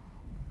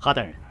哈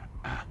大人，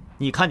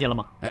你看见了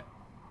吗？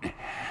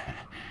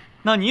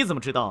那你怎么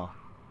知道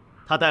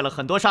他带了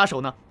很多杀手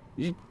呢？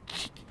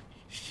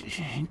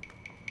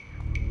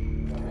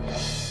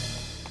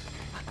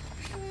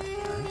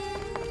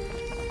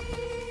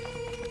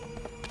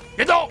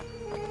别走！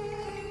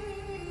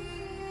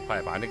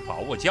快把那个宝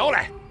物交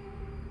来，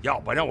要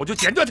不然我就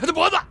剪断他的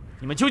脖子！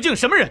你们究竟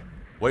什么人？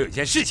我有一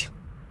件事情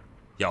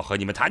要和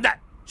你们谈谈。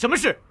什么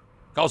事？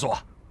告诉我，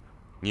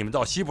你们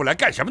到西部来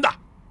干什么的？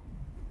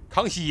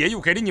康熙爷又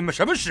给了你们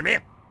什么使命？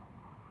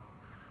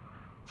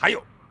还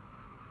有，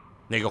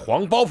那个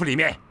黄包袱里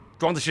面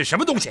装的是什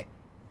么东西？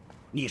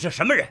你是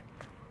什么人？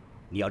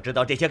你要知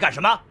道这些干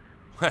什么？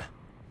哼，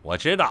我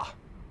知道，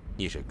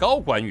你是高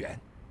官员，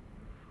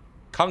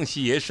康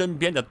熙爷身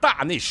边的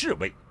大内侍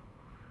卫，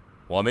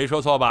我没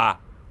说错吧？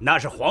那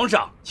是皇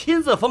上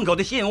亲自封口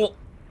的信物，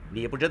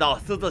你不知道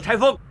私自拆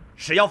封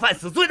是要犯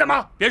死罪的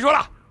吗？别说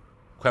了，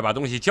快把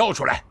东西交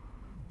出来，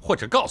或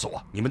者告诉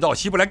我你们到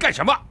西部来干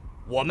什么？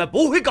我们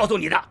不会告诉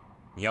你的。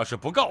你要是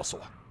不告诉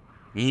我，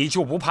你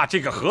就不怕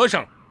这个和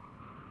尚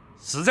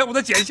死在我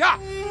的剪下？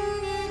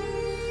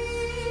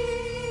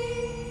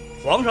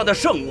皇上的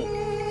圣物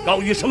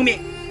高于生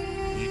命，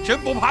你真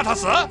不怕他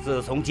死？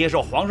自从接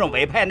受皇上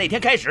委派那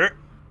天开始，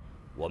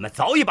我们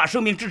早已把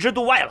生命置之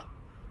度外了。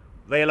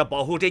为了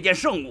保护这件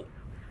圣物，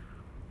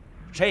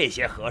这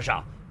些和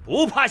尚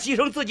不怕牺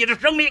牲自己的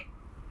生命，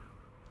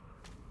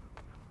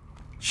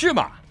是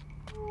吗？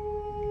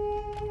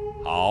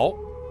好，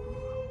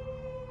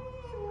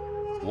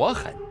我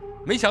狠，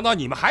没想到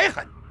你们还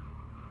狠，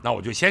那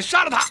我就先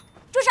杀了他。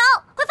住手！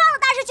快放了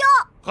大师兄！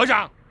和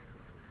尚，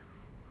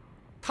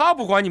他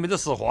不管你们的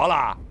死活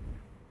了，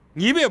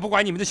你们也不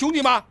管你们的兄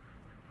弟吗？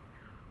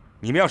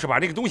你们要是把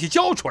这个东西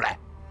交出来，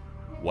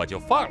我就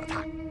放了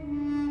他，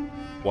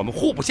我们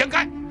互不相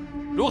干，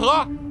如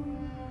何？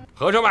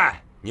和尚们，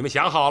你们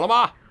想好了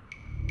吗？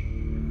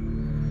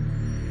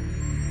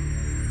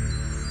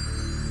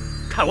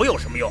看我有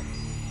什么用？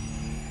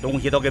东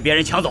西都给别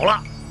人抢走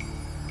了。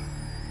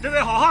这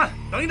位好汉，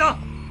等一等。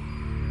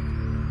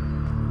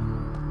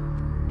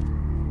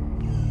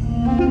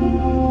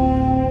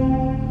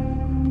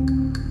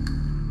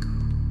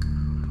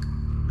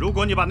如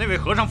果你把那位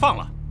和尚放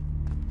了，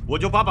我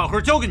就把宝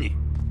盒交给你。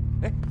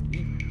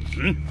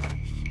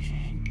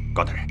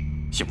高大人，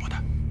信我的。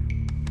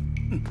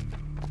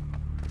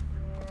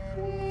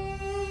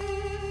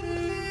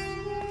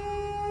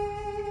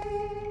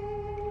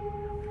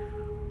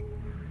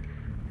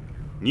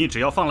你只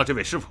要放了这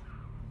位师傅，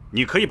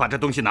你可以把这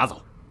东西拿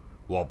走。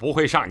我不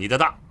会上你的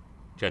当，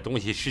这东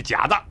西是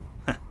假的。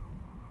哼，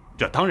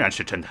这当然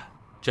是真的。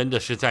真的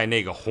是在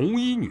那个红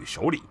衣女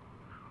手里，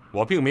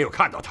我并没有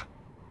看到她。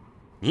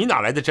你哪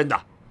来的真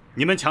的？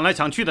你们抢来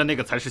抢去的那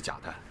个才是假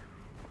的，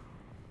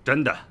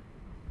真的，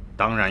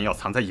当然要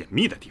藏在隐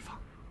秘的地方。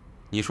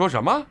你说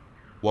什么？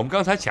我们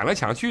刚才抢来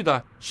抢去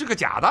的是个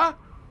假的？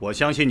我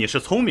相信你是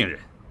聪明人，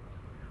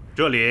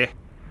这里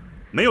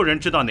没有人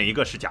知道哪一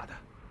个是假的，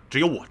只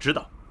有我知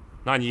道。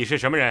那你是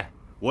什么人？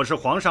我是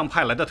皇上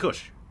派来的特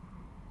使，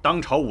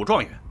当朝武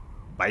状元，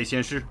白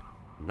仙师。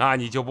那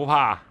你就不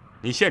怕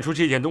你献出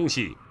这件东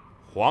西，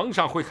皇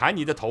上会砍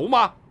你的头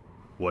吗？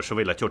我是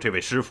为了救这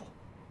位师傅。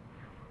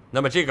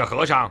那么这个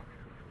和尚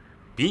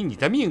比你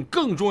的命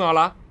更重要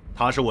了？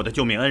他是我的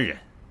救命恩人，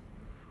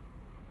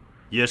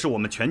也是我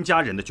们全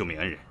家人的救命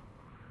恩人。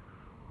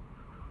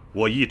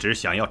我一直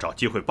想要找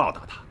机会报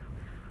答他，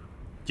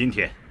今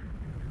天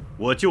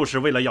我就是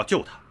为了要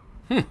救他。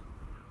哼，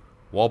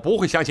我不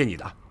会相信你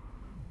的，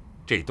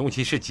这东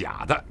西是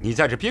假的，你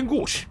在这编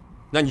故事，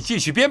那你继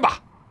续编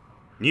吧。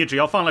你只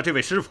要放了这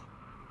位师傅，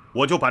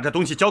我就把这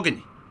东西交给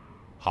你。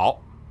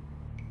好，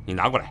你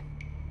拿过来。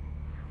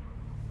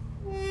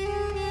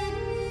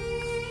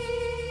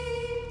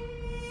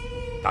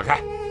打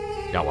开，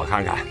让我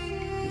看看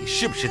你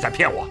是不是在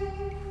骗我。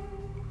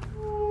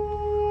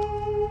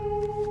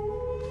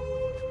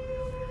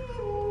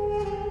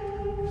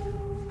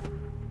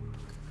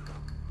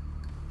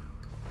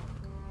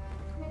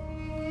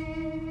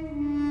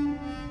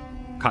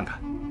看看，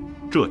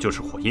这就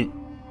是火印，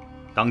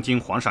当今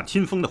皇上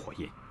亲封的火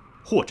印，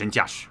货真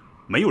价实，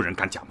没有人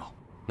敢假冒。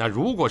那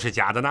如果是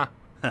假的呢？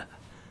哼，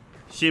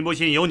信不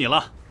信由你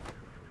了。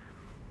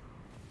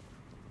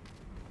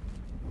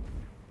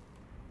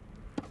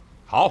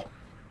好，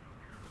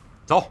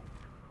走。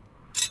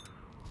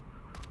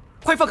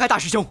快放开大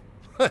师兄！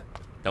哼，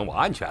等我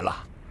安全了，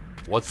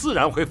我自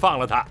然会放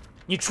了他。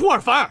你出尔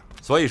反尔！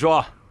所以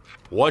说，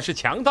我是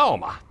强盗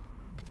嘛。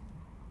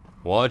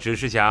我只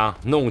是想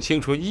弄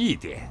清楚一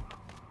点，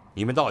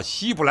你们到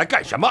西部来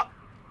干什么，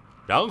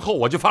然后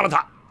我就放了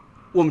他。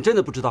我们真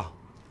的不知道。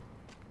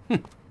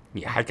哼，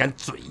你还敢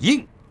嘴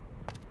硬？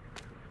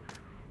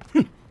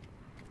哼，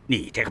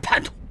你这个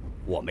叛徒！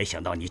我没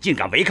想到你竟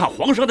敢违抗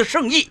皇上的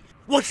圣意，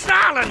我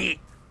杀了你！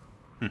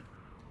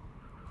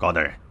高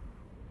大人，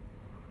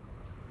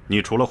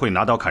你除了会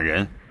拿刀砍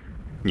人，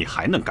你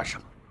还能干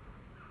什么？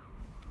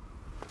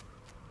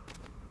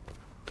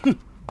哼，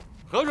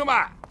和尚们，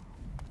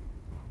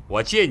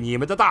我借你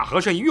们的大和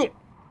尚一用，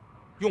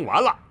用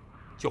完了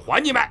就还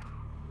你们。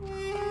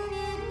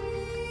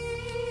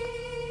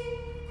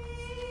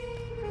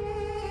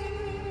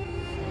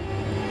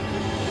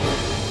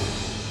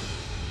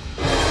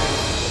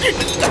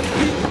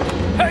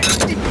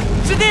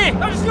师弟，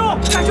大师兄，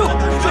大兄，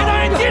水大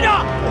人接着！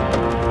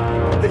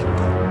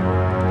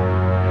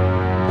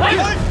来，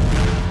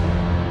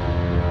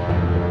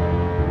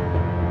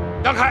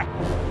让开！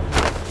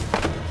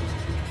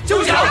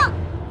休想！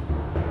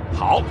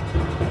好，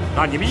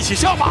那你们一起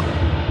上吧！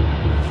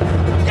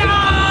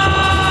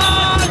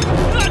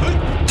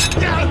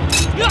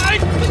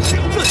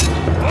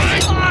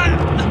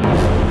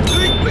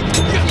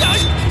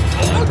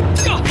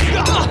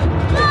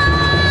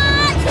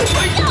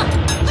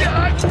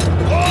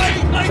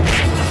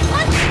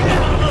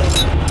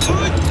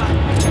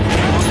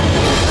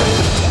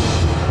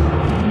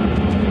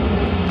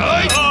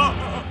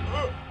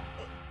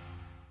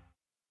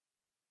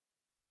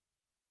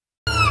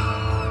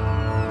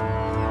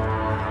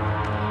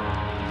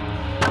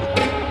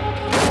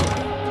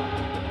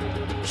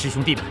师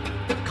兄弟们，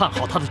看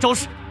好他的招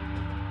式。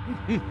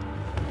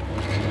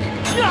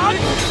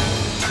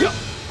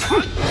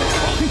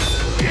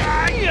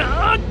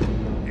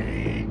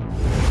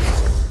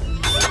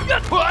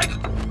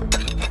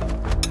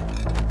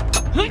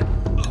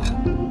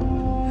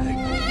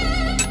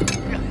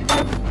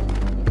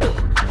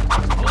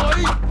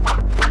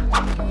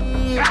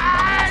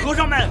和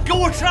尚们，给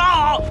我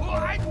上！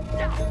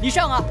你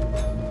上啊！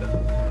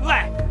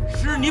喂，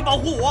是你保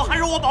护我，还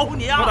是我保护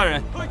你啊？高大人，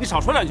你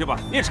少说两句吧，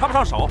你也插不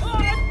上手。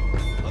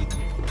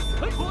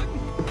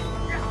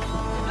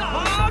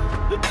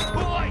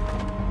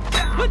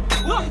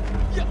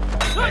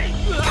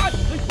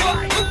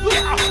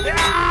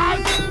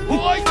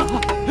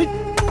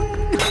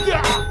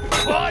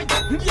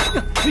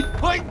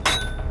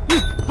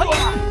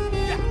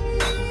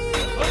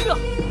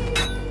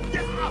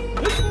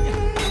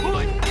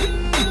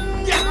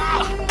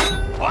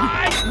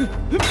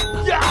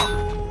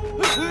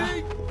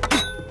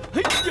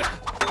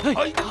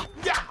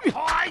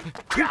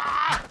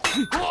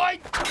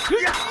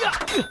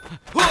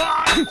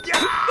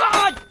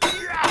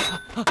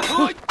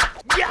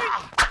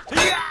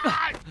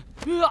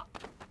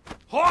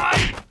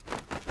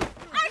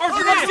二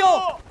师大兄，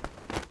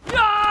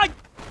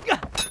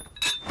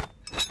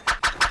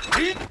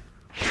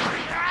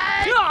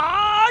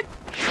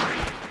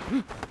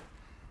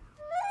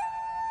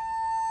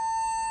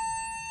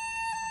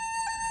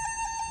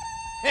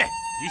嘿，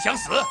你想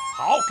死？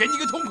好，给你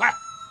个痛快。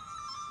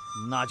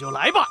那就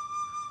来吧！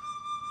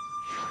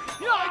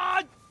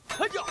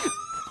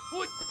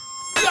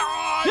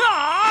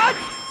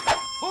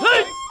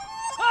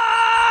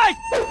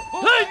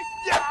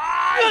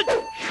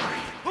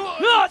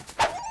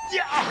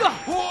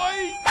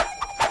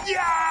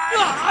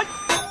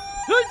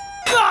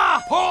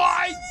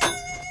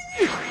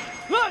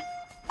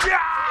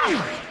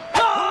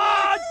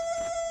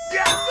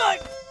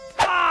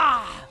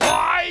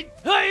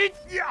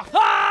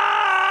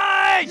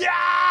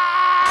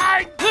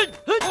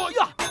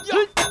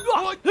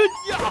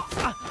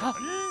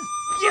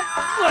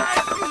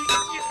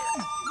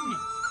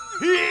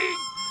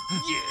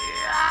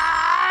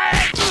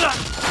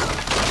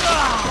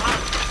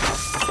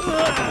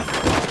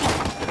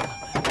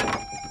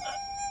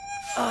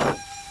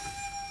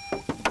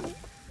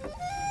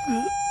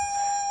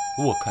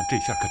我看这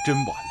下可真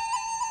完了。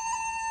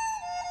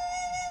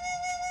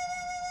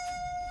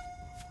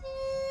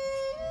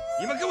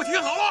你们给我听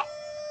好了，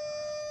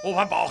不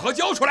把宝盒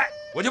交出来，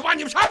我就把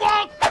你们杀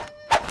光！休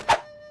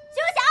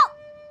想！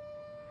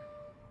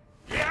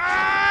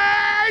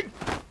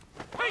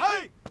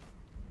嘿，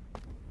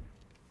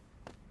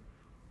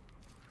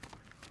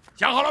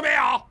想好了没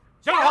有？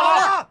想好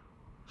了。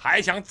还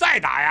想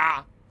再打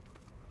呀？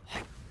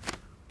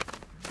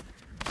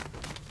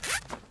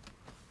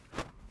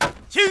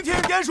蜻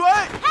蜓点水，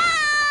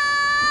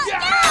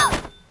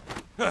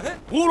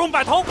乌龙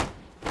摆头，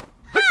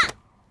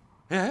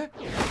哎，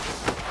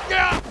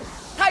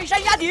泰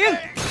山压顶，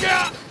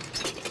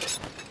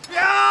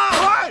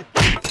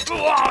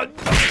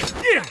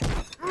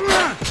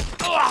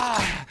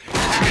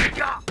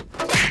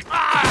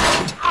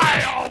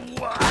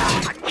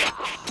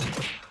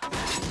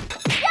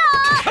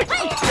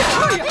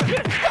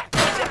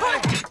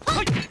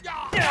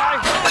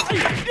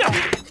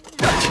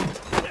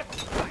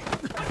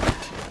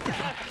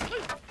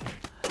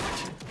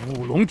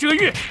舞龙遮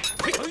月，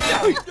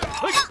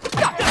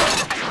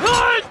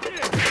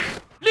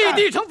立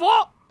地成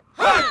佛。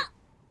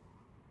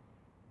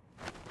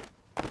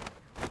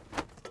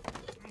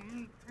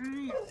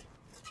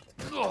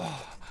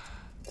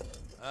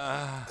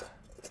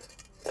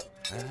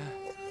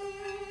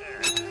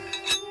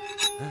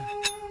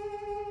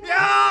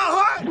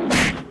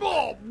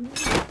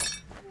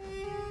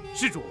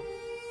施主，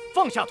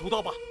放下屠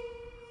刀吧。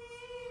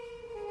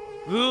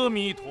阿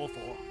弥陀佛。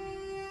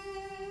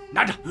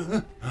拿着，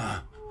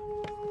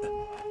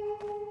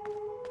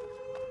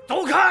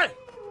走开！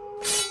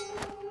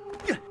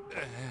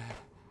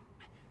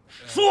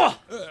说，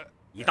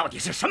你到底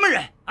是什么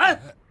人？啊！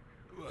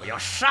我要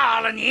杀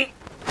了你！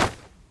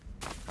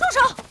住手！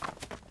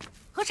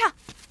和尚，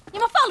你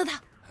们放了他。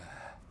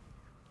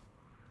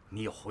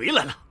你又回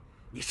来了，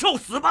你受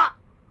死吧！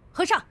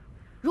和尚，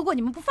如果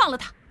你们不放了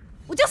他，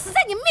我就死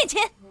在你们面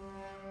前。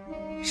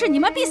是你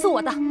们逼死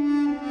我的，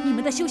你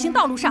们的修行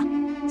道路上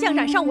将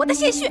染上我的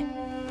鲜血，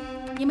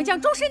你们将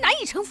终身难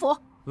以成佛。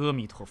阿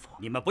弥陀佛！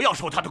你们不要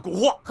受他的蛊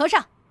惑。和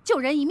尚，救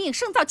人一命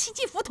胜造7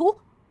级浮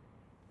屠。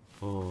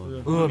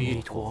阿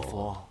弥陀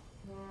佛。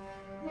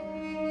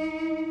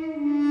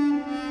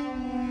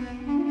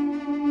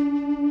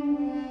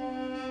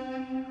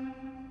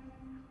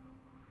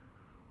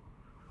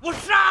我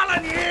杀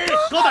了你！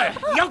高大人，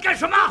你要干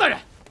什么？高大人，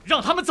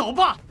让他们走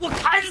吧！我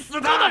砍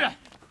死他！高大人，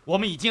我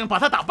们已经把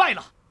他打败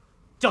了，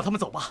叫他们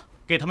走吧，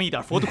给他们一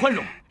点佛的宽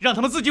容，让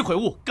他们自己悔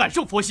悟，感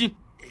受佛心。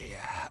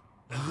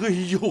哎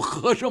呦，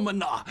和尚们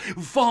呐，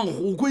放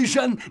虎归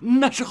山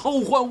那是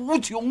后患无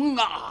穷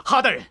啊！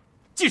哈大人，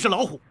既是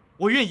老虎，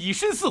我愿以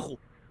身饲虎，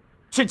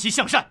劝其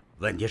向善。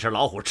问题是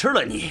老虎吃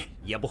了你，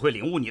也不会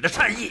领悟你的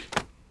善意。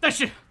但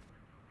是，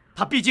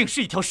它毕竟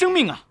是一条生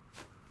命啊！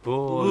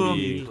阿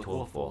弥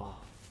陀佛。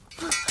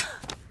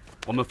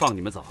我们放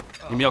你们走，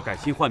你们要改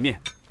心换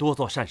面，多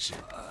做善事。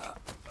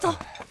走。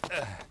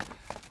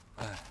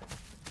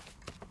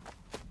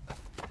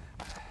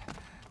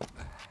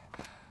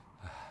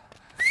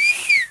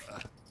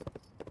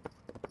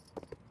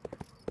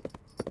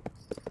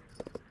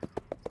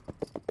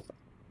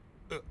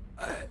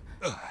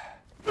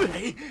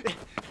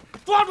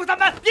抓住他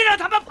们，别让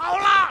他们跑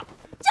了！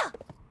这。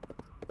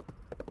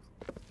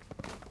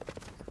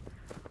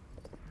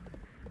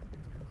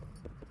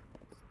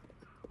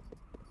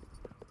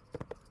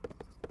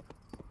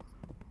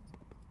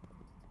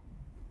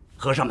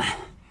和尚们，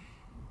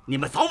你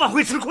们早晚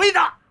会吃亏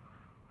的。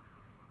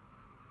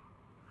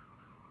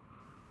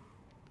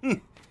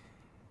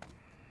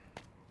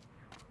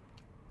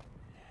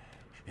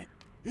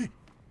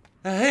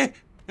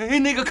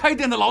那个开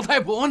店的老太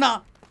婆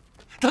呢？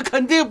她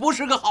肯定不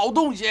是个好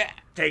东西。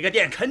这个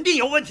店肯定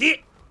有问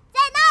题。在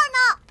那儿呢。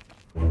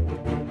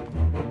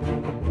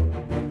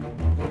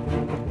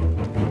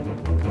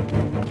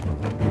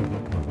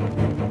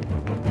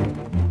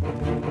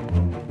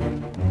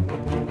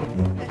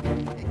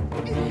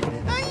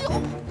哎呦！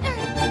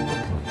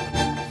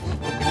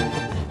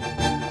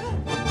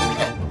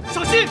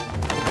小心！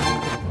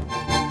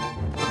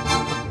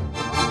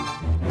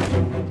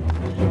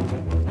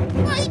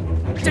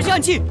小心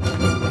暗器！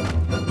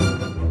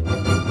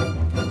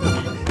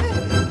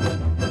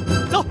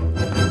走！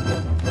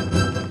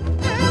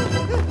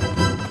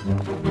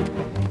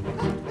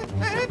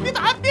别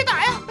打！别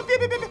打呀！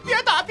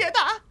别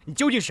打！你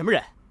究竟是什么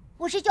人？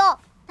我师兄，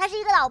她是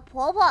一个老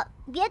婆婆，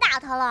你别打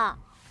她了。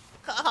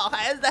好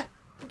孩子，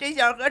这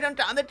小和尚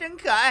长得真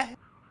可爱，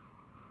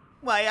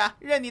我呀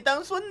认你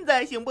当孙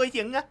子行不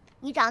行啊？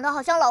你长得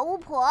好像老巫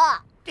婆。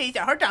这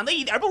小孩长得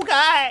一点不可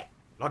爱。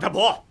老太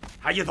婆，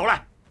还一走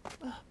来。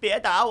别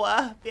打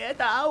我！别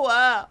打我！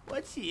我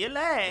起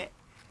来！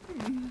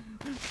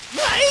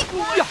哎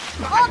呀！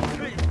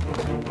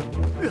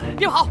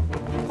别跑！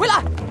回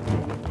来！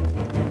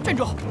站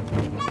住！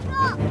站住！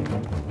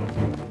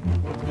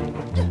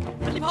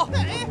赶紧跑！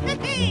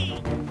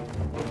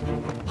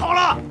好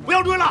了，不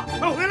要追了，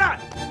快回来！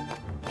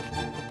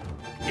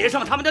别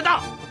上他们的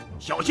当，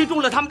小心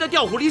中了他们的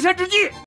调虎离山之计。